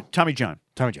 Negro? Tommy John.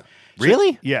 Tommy John.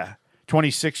 Really? Yeah,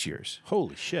 26 years.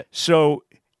 Holy shit. So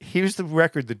here's the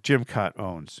record that Jim Cott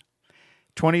owns.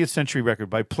 20th century record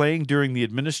by playing during the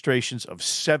administrations of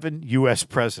 7 U.S.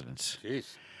 presidents.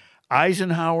 Jeez.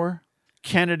 Eisenhower,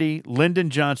 Kennedy, Lyndon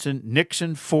Johnson,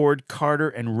 Nixon, Ford, Carter,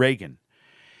 and Reagan.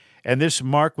 And this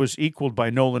mark was equaled by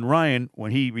Nolan Ryan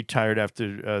when he retired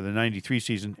after the 93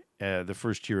 season, the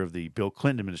first year of the Bill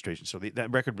Clinton administration. So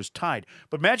that record was tied.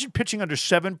 But imagine pitching under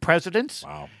 7 presidents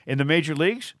in the major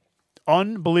leagues.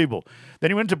 Unbelievable.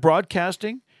 Then he went to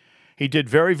broadcasting. He did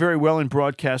very, very well in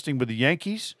broadcasting with the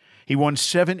Yankees. He won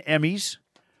 7 Emmys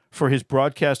for his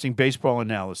broadcasting baseball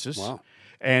analysis. Wow.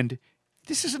 And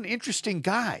this is an interesting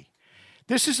guy.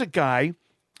 This is a guy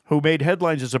who made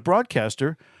headlines as a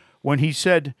broadcaster when he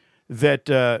said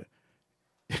that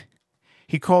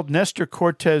he called Nestor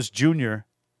Cortez Jr.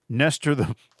 Nestor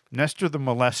the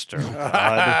molester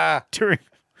during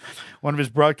one of his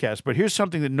broadcasts. But here's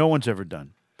something that no one's ever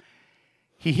done.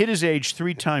 He hit his age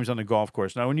 3 times on the golf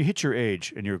course. Now, when you hit your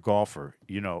age and you're a golfer,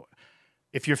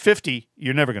 if you're 50,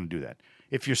 you're never going to do that.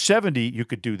 If you're 70, you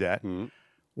could do that. Mm-hmm.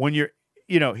 When you're,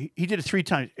 he did it 3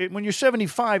 times. When you're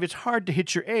 75, it's hard to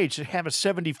hit your age. To have a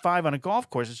 75 on a golf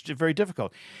course, it's very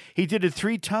difficult. He did it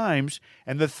 3 times,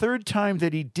 and the 3rd time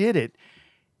that he did it,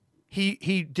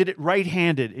 he did it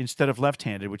right-handed instead of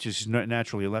left-handed, which is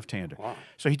naturally a left-hander. Wow.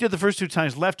 So he did the first 2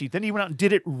 times lefty. Then he went out and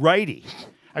did it righty.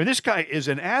 I mean, this guy is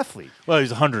an athlete. Well,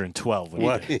 he's 112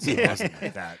 when he did it, so it wasn't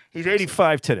like that. He's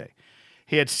 85 today.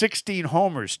 He had 16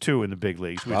 homers, too, in the big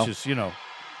leagues, which is,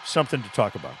 something to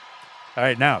talk about. All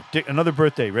right, now, Dick, another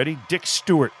birthday. Ready? Dick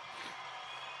Stewart.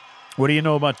 What do you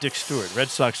know about Dick Stewart, Red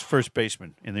Sox first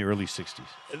baseman in the early 60s?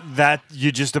 That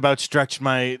you just about stretched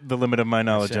the limit of my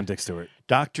knowledge on Dick Stewart.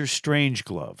 Dr.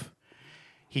 Strangeglove.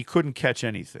 He couldn't catch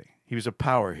anything. He was a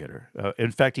power hitter.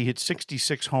 In fact, he hit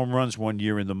 66 home runs one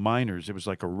year in the minors. It was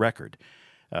like a record.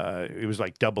 It was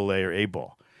like AA or A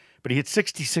ball. But he hit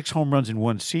 66 home runs in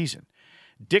one season.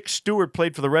 Dick Stewart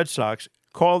played for the Red Sox.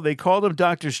 They called him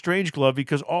Dr. Strangeglove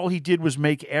because all he did was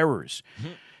make errors.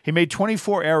 Mm-hmm. He made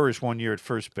 24 errors one year at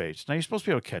first base. Now, you're supposed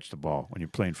to be able to catch the ball when you're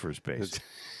playing first base.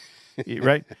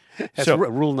 Right? That's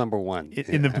rule number 1.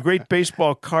 In the great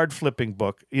baseball card flipping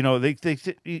book,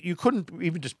 you couldn't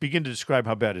even just begin to describe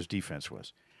how bad his defense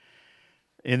was.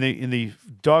 In the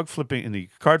card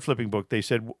flipping book, they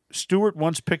said Stewart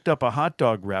once picked up a hot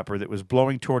dog wrapper that was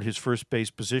blowing toward his first base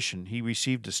position. He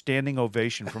received a standing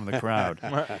ovation from the crowd.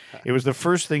 It was the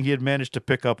first thing he had managed to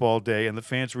pick up all day, and the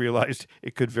fans realized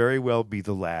it could very well be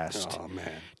the last. Oh,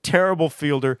 man. Terrible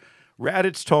fielder.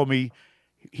 Raditz told me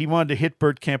he wanted to hit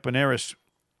Bert Campaneris,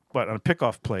 on a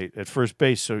pickoff play at first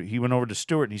base. So he went over to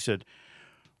Stewart and he said,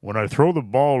 "When I throw the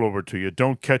ball over to you,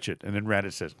 don't catch it." And then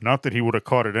Raditz says, not that he would have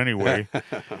caught it anyway,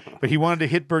 but he wanted to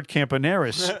hit Bert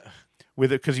Campaneris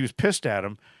with it because he was pissed at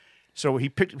him. So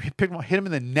he hit him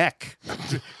in the neck.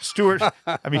 Stewart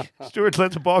let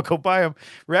the ball go by him.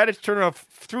 Raditz turned off,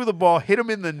 threw the ball, hit him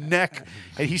in the neck.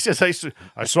 And he says, I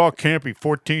saw Campy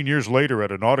 14 years later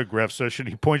at an autograph session.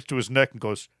 He points to his neck and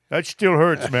goes, "That still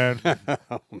hurts, man."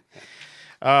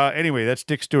 Anyway, that's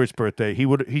Dick Stewart's birthday.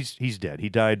 He's dead. He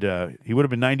died. He would have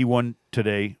been 91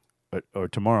 today or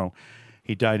tomorrow.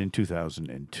 He died in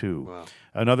 2002. Wow.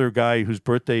 Another guy whose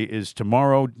birthday is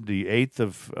tomorrow, the 8th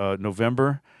of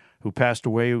November, who passed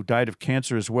away, who died of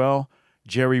cancer as well,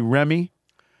 Jerry Remy.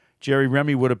 Jerry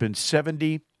Remy would have been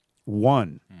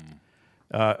 71.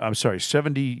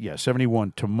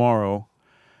 71 tomorrow.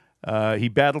 He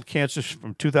battled cancer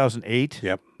from 2008,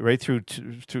 right through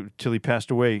till he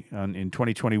passed away in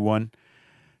 2021.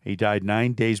 He died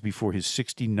 9 days before his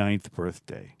 69th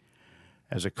birthday.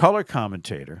 As a color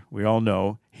commentator, we all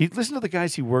know, listen to the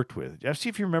guys he worked with. See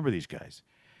if you remember these guys.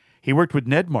 He worked with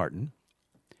Ned Martin,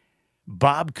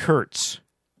 Bob Kurtz,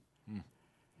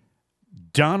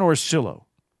 Don Orsillo,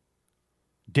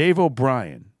 Dave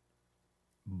O'Brien,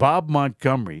 Bob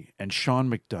Montgomery, and Sean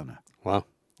McDonough. Wow.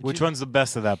 Which one's the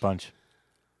best of that bunch?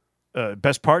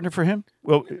 Best partner for him?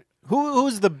 Well,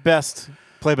 who's the best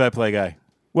play-by-play guy?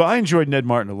 Well, I enjoyed Ned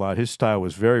Martin a lot. His style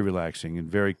was very relaxing and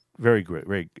very, very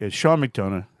great. Sean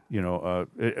McDonough,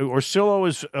 Orsillo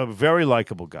is a very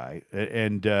likable guy,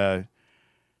 and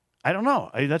I don't know.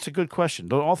 That's a good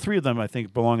question. All 3 of them, I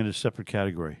think, belong in a separate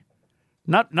category.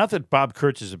 Not that Bob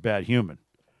Kurtz is a bad human.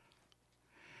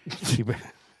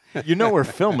 You know we're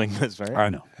filming this, right? I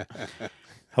know.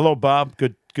 Hello, Bob.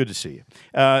 Good to see you.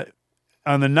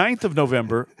 On the 9th of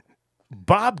November,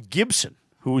 Bob Gibson,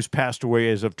 who was passed away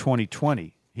as of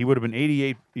 2020, he would have been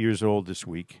 88 years old this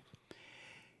week.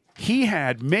 He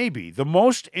had maybe the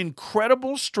most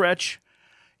incredible stretch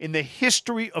in the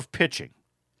history of pitching.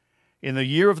 In the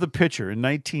year of the pitcher in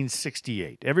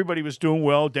 1968. Everybody was doing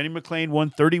well. Denny McClain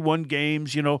won 31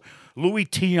 games. Louis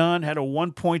Tion had a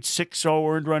 1.60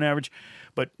 earned run average.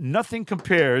 But nothing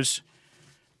compares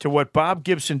to what Bob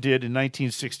Gibson did in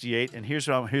 1968. And here's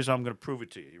how I'm going to prove it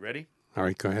to you. You ready? All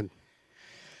right, go ahead.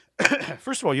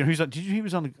 First of all, he was on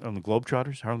the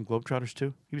Globetrotters, Harlem Globetrotters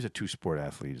too. He was a two-sport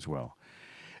athlete as well.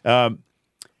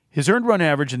 His earned run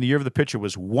average in the year of the pitcher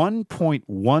was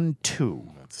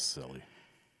 1.12. That's silly.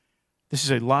 This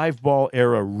is a live ball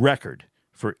era record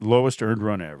for lowest earned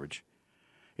run average.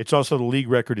 It's also the league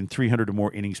record in 300 or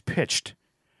more innings pitched.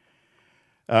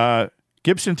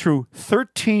 Gibson threw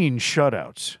 13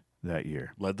 shutouts that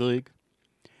year. Led the league.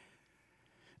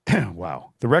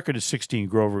 Wow. The record is 16,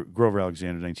 Grover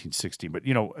Alexander, 1960. But,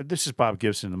 this is Bob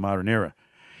Gibson in the modern era.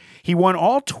 He won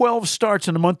all 12 starts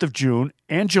in the month of June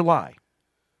and July.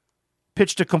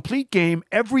 Pitched a complete game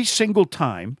every single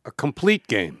time. A complete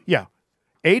game. Yeah.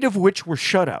 8 of which were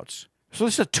shutouts. So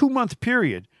this is a 2-month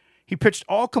period. He pitched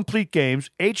all complete games,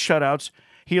 8 shutouts.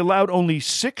 He allowed only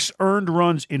 6 earned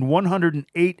runs in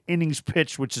 108 innings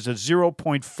pitched, which is a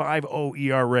 0.50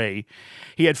 ERA.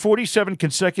 He had 47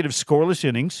 consecutive scoreless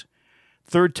innings,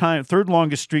 third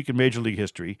longest streak in Major League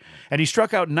history, and he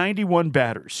struck out 91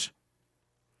 batters.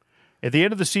 At the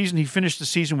end of the season, he finished the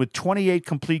season with 28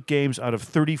 complete games out of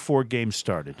 34 games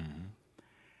started. Mm-hmm.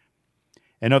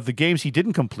 And of the games he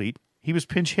didn't complete, he was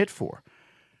pinch hit for,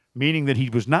 meaning that he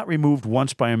was not removed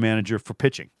once by a manager for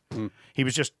pitching. Mm. He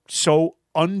was just so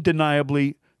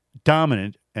undeniably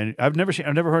dominant, and I've never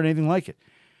heard anything like it.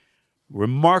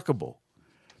 Remarkable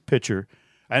pitcher,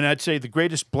 and I'd say the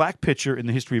greatest black pitcher in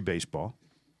the history of baseball,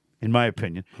 in my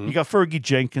opinion. Mm-hmm. You got Fergie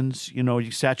Jenkins,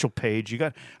 Satchel Paige. You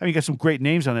got some great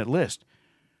names on that list,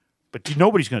 but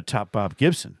nobody's going to top Bob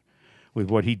Gibson with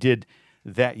what he did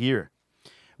that year.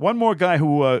 One more guy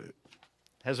who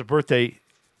has a birthday,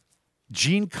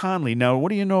 Gene Conley. Now, what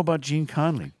do you know about Gene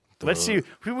Conley? Let's see.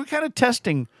 We're kind of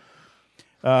testing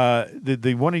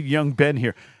the one of young Ben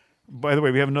here. By the way,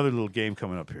 we have another little game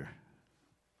coming up here.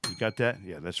 You got that?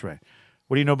 Yeah, that's right.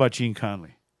 What do you know about Gene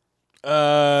Conley?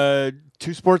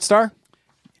 2-sport star?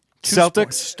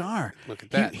 Celtics star. Look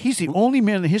at that. He's the only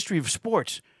man in the history of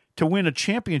sports to win a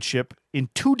championship in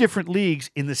 2 different leagues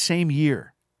in the same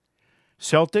year.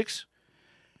 Celtics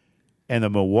and the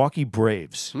Milwaukee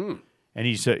Braves. And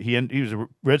he was a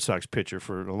Red Sox pitcher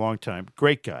for a long time.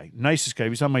 Great guy. Nicest guy. He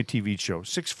was on my TV show.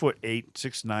 6'8",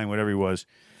 6'9", whatever he was.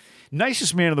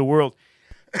 Nicest man in the world.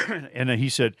 And he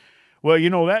said,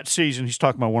 well, that season, he's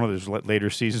talking about one of his later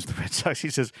seasons, the Red Sox. He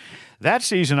says, that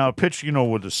season I'll pitch,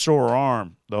 with a sore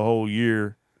arm the whole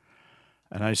year.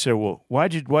 And I said, well,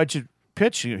 why'd you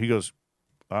pitch? He goes,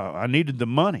 I needed the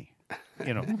money.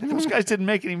 Those guys didn't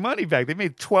make any money back. They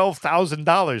made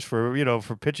 $12,000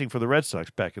 for pitching for the Red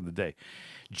Sox back in the day.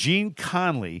 Gene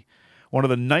Conley, one of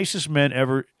the nicest men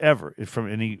ever.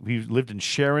 He lived in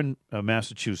Sharon,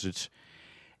 Massachusetts,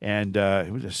 and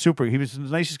he was the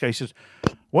nicest guy. He says,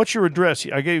 "What's your address?"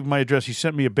 I gave him my address. He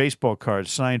sent me a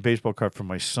signed baseball card for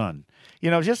my son. He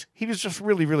was just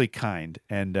really, really kind,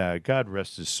 and God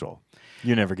rest his soul.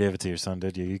 You never gave it to your son,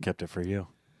 did you? You kept it for you.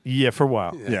 Yeah, for a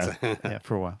while. Yeah, yeah,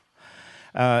 for a while.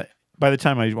 By the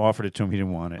time I offered it to him, he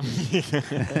didn't want it.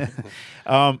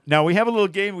 Now, we have a little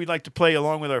game we'd like to play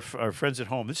along with our friends at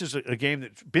home. This is a game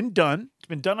that's been done. It's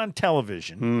been done on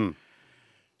television.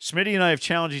 Smitty and I have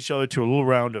challenged each other to a little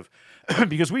round of,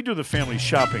 because we do the family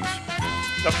shoppings.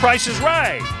 The Price is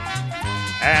Right.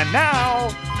 And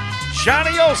now,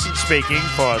 Johnny Olson speaking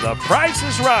for The Price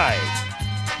is Right.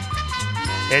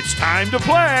 It's time to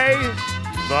play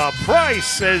The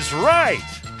Price is Right.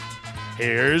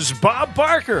 Here's Bob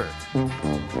Barker.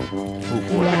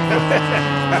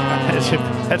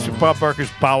 That's what Bob Barker's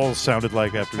bowels sounded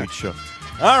like after each show.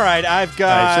 All right, I've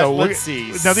got, so let's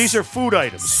see. Now, these are food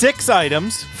items. 6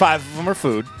 items. 5 of them are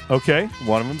food. Okay.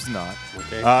 One of them's not.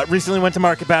 Okay. Recently went to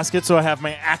Market Basket, so I have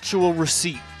my actual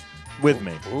receipt with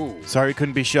me. Ooh. Sorry it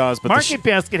couldn't be Shaw's, but Market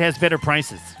Basket has better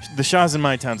prices. the Shaw's in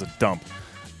my town's a dump.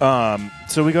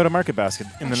 So we go to Market Basket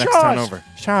in the next Shaw's. town over.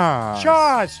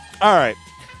 Shaw's. All right.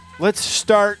 Let's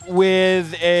start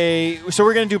with so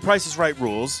we're going to do Price is Right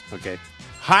rules. Okay.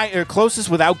 High or closest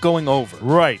without going over.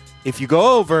 Right. If you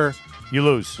go over, You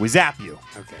lose. we zap you.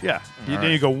 Okay. Yeah.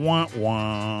 Then you go, wah,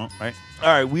 wah, right? All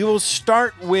right, we will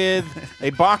start with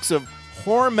a box of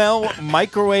Hormel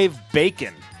microwave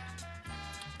bacon.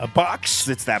 A box?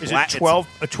 It's that Is black.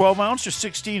 it 12 ounce or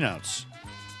 16 ounce?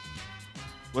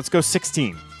 Let's go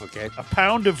 16. Okay. A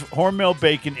pound of Hormel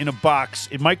bacon in a box.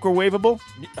 Microwavable?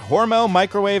 Hormel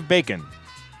microwave bacon.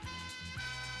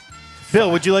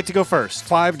 Bill, would you like to go first?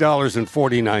 $5.49.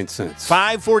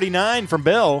 $5.49 from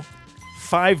Bill.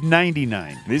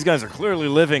 $5.99. These guys are clearly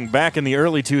living back in the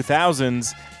early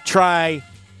 2000s. Try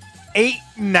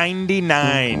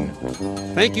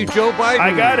 $8.99. Thank you, Joe Biden.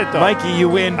 I got it though. Mikey, you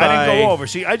win by. I didn't go over.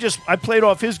 See, I played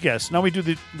off his guess. Now we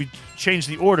change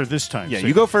the order this time. Yeah, so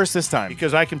you go first this time.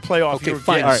 because I can play off Okay, your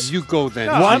fine. guess. You go then.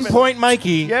 No, 1 point,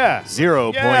 Mikey. Yeah.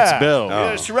 0 Yeah. points, Bill.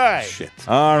 That's right. Shit.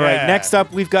 All right. Yeah. Next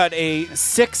up, we've got a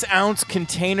 6-ounce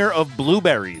container of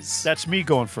blueberries. That's me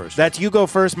going first. That's you go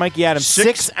first, Mikey Adams.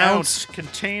 6-ounce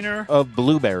container. of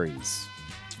blueberries.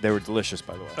 They were delicious,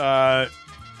 by the way.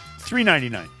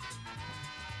 $3.99.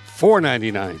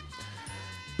 $4.99.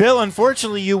 Bill,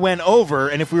 unfortunately, you went over,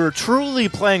 and if we were truly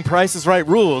playing Price is Right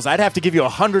rules, I'd have to give you a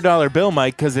 $100 bill,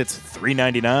 Mike, because it's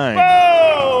 $3.99.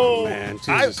 Oh, Man,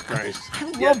 Jesus Christ. I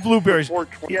love blueberries.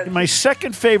 My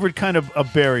second favorite kind of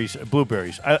berries,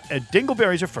 blueberries.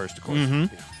 Dingleberries are first, of course. Mm-hmm.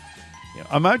 Yeah.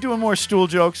 Am I doing more stool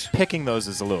jokes? Picking those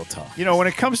is a little tough. You know, when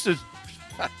it comes to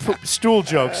stool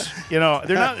jokes,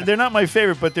 they're not my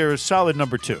favorite, but they're a solid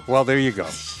number 2. Well, there you go.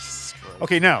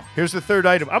 Okay, now here's the third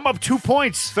item. I'm up 2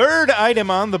 points. Third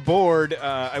item on the board.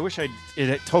 I wish it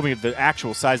had told me the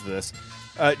actual size of this.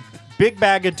 Big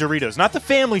bag of Doritos, not the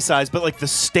family size, but like the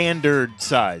standard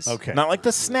size. Okay. Not like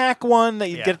the snack one that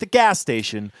you get at the gas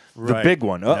station. The Right. big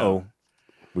one. Uh-oh. No.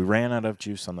 We ran out of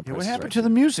juice on the Price What is happened Right. to the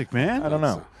music, man? I don't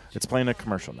know. It's playing a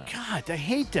commercial now. God, I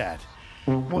hate that.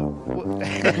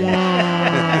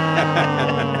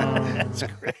 That's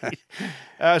great.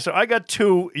 So I got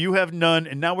 2. You have none,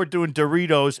 and now we're doing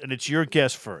Doritos, and it's your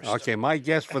guess first. Okay, my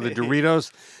guess for the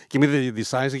Doritos. Give me the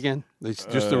size again. Just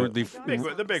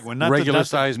the big one, not regular the,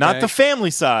 size Not bag? the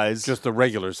family size. Just the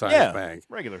regular size yeah, bag.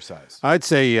 regular size. I'd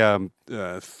say $3.10.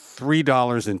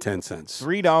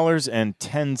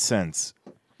 $3.10.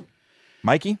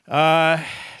 Mikey?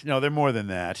 No, they're more than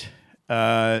that.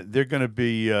 They're going to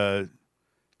be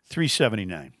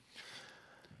 $3.79.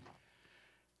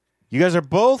 You guys are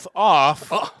both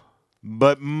off,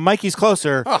 but Mikey's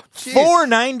closer. Oh, jeez.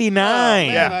 $4.99.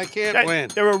 Man, I can't win.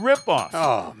 They're a ripoff.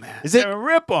 Oh, man. Is it? They're a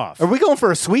ripoff. Are we going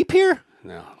for a sweep here?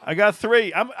 No. I got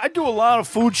 3. I do a lot of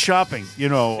food shopping. You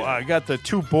know, I got the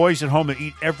 2 boys at home that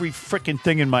eat every frickin'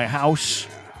 thing in my house.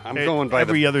 I'm going by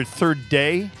every other third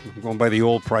day. I'm going by the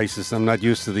old prices. I'm not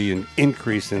used to the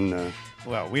increase in.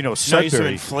 Well, we know Not used to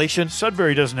Sudbury. inflation.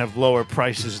 Sudbury doesnn't have lower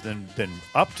prices than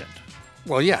Upton.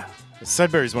 Well, yeah.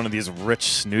 Sudbury's one of these rich,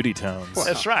 snooty towns.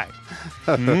 That's right.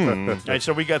 All right,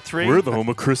 so we got 3. We're the home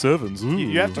of Chris Evans.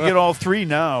 You have to get all 3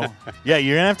 now. Yeah,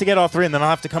 you're going to have to get all 3, and then I'll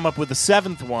have to come up with the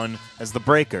 7th one as the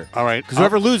breaker. All right. Because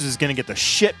whoever loses is going to get the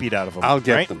shit beat out of them. I'll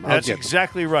get right? them. That's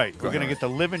exactly right. We're going to get the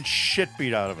living shit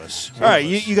beat out of us. All right,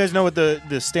 you guys know what the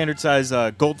standard size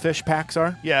goldfish packs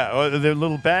are? Yeah, the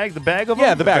little bag, the bag of them?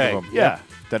 Yeah, the bag of them. Yeah.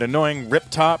 That annoying rip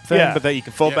top thing, Yeah. but that you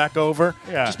can fold Yeah. back over.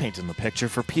 Yeah. Just painting the picture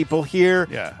for people here.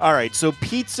 Yeah. All right, so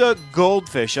pizza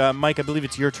goldfish. Mike, I believe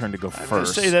it's your turn to go I'm going to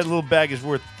first. say that little bag is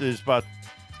about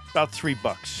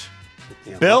 $3.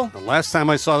 Yeah, Bill? The last time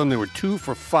I saw them, they were 2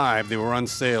 for $5. They were on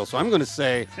sale. So I'm going to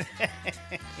say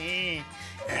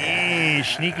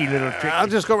Sneaky little trick. I'll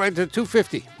just go right to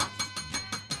 $2.50.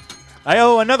 I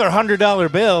owe another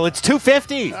 $100 bill. It's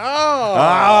 $2.50.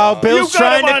 Oh, Bill's You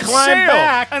got trying them to on climb sale,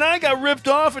 back. and I got ripped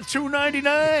off at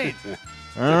 $2.99.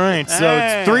 All right, so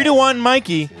Hey. it's 3-1,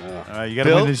 Mikey. You got to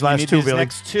Bill, win these you last need 2, these Billy.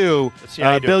 next 2. Let's see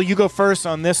how you do. Bill, you go first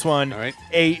on this one. All right.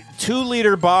 A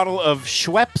 2-liter bottle of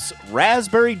Schweppes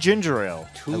Raspberry Ginger Ale.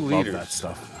 2 I love liters. that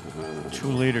stuff. 2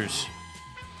 liters.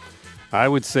 I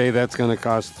would say that's going to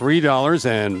cost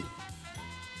 $3.29.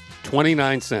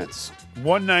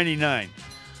 $1.99.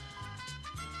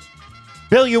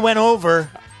 Bill, you went over.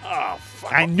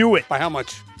 I knew it. By how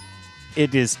much?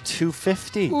 It is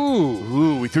 $2.50.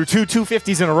 Ooh. We threw 2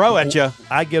 250s in a row at you.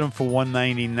 I get them for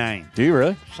 $1.99. Do you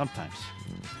really? Sometimes.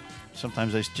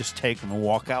 Sometimes I just take them and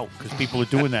walk out because people are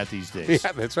doing that these days.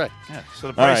 Yeah, that's right. Yeah,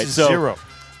 so the All price right, is so- 0.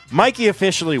 Mikey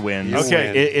officially wins. You Okay.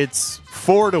 win. It's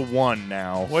 4-1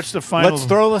 now. What's the final? Let's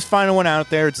throw this final one out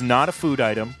there. It's not a food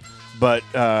item, but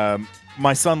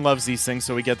my son loves these things,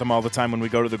 so we get them all the time when we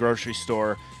go to the grocery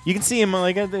store. You can see them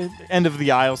like at the end of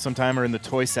the aisle sometime or in the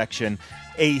toy section.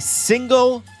 A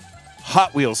single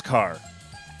Hot Wheels car.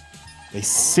 A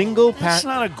single That's pack.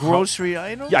 not a grocery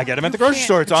item. Yeah, I get them at the You grocery can't-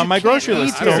 store. It's but on you my can't grocery eat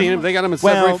list. I've seen them. They got them at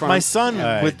Subway Well, Farm. my son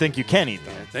Right. would think you can eat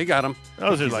them. They got them.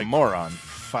 Those are He's a like moron.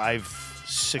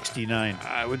 $5.69.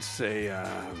 I would say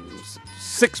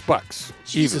 $6.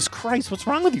 Jesus Christ, what's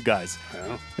wrong with you guys?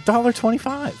 Well,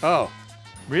 $1.25. oh,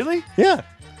 Really? Yeah.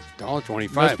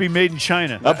 $1.25. Must be made in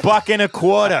China.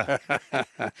 $1.25.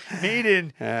 Made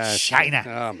in China.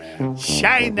 Oh man,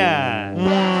 China.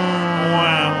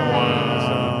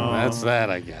 that's that,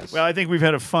 I guess. Well, I think we've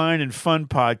had a fine and fun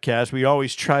podcast. We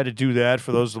always try to do that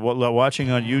for those watching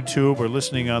on YouTube or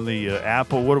listening on the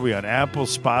Apple. What are we on? Apple,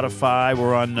 Spotify.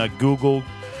 We're on Google.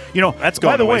 You know, That's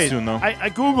going by the away way, soon, though. I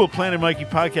Googled Planet Mikey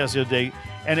podcast the other day,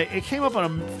 and it came up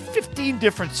on 15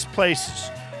 different places.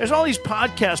 There's all these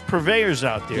podcast purveyors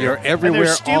out there. They're everywhere And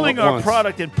they're stealing all at our once.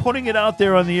 product and putting it out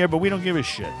there on the air, but we don't give a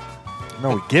shit.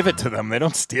 No, we give it to them. They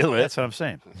don't steal it. That's what I'm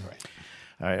saying.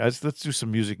 All right, let's do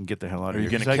some music and get the hell out of Are you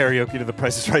here. going to karaoke to the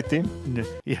Price is Right theme?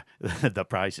 Yeah, the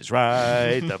price is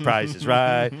right. The price is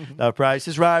right. The price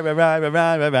is right. Right.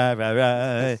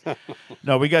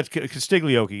 No, we got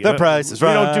Castiglioke. The price is We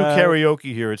don't do right.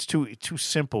 karaoke here. It's too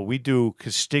simple. We do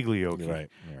Castiglioke. Right.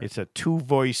 It's a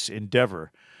 2-voice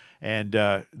endeavor. And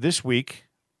this week,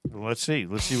 let's see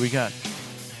what we got.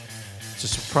 It's a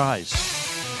surprise.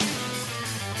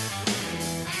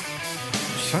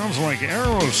 Sounds like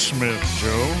Aerosmith,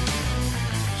 Joe.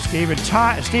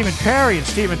 Stephen Perry and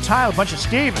Steven Tyler, a bunch of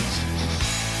Stevens.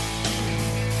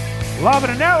 Loving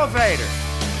an elevator.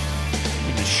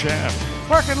 In the shaft.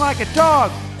 Working like a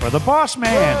dog for the boss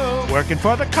man. Whoa. Working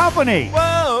for the company.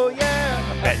 Whoa,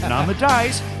 yeah. Betting on the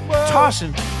dice.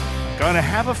 Tossing. Gonna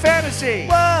have a fantasy.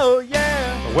 Whoa,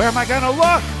 yeah. But where am I gonna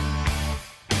look?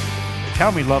 They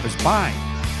tell me love is blind.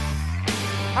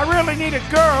 I really need a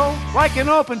girl, like an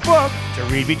open book, to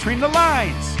read between the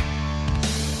lines.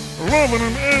 Loving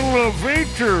an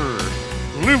elevator.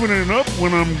 Living it up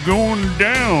when I'm going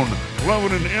down.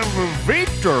 Loving an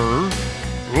elevator.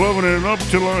 Loving it up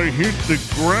till I hit the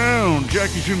ground.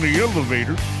 Jackie's in the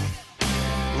elevator.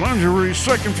 Lingerie,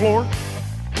 second floor.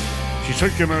 She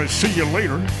said, can I see you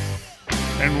later?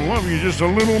 And love you just a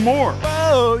little more.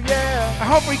 Whoa, yeah. I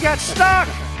hope we get stuck.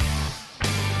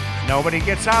 Nobody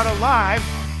gets out alive.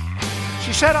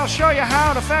 She said, I'll show you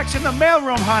how it affects in the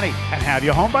mailroom, honey, and have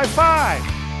you home by 5.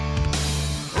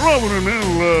 Loving an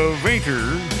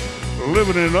elevator.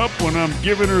 Living it up when I'm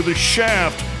giving her the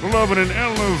shaft. Loving an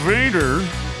elevator.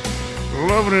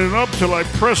 Loving it up till I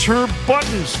press her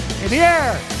buttons. In the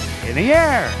air. In the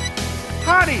air.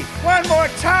 Honey, one more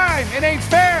time. It ain't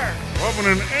fair. Loving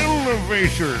an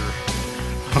elevator.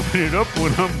 Loving it up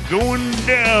when I'm going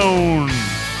down.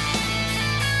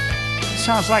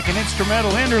 Sounds like an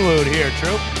instrumental interlude here,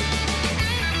 Troop.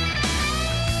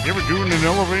 You ever doing an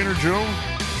elevator, Joe?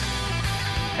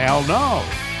 Hell no.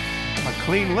 I'm a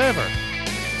clean liver.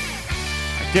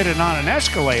 I did it on an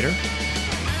escalator.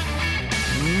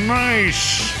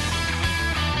 Nice.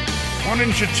 Why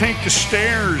didn't you take the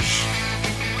stairs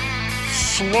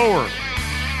slower?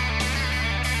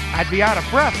 I'd be out of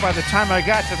breath by the time I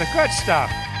got to the good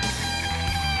stuff.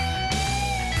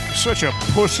 You're such a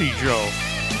pussy, Joe.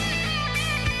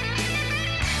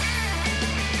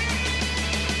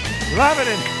 Loving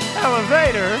an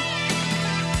elevator.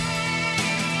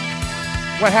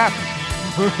 What happened?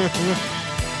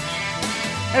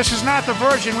 This is not the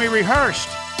version we rehearsed.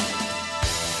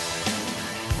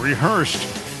 Rehearsed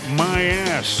my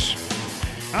ass.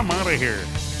 I'm out of here.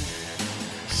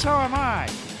 So am I.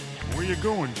 Where you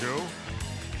going, Joe?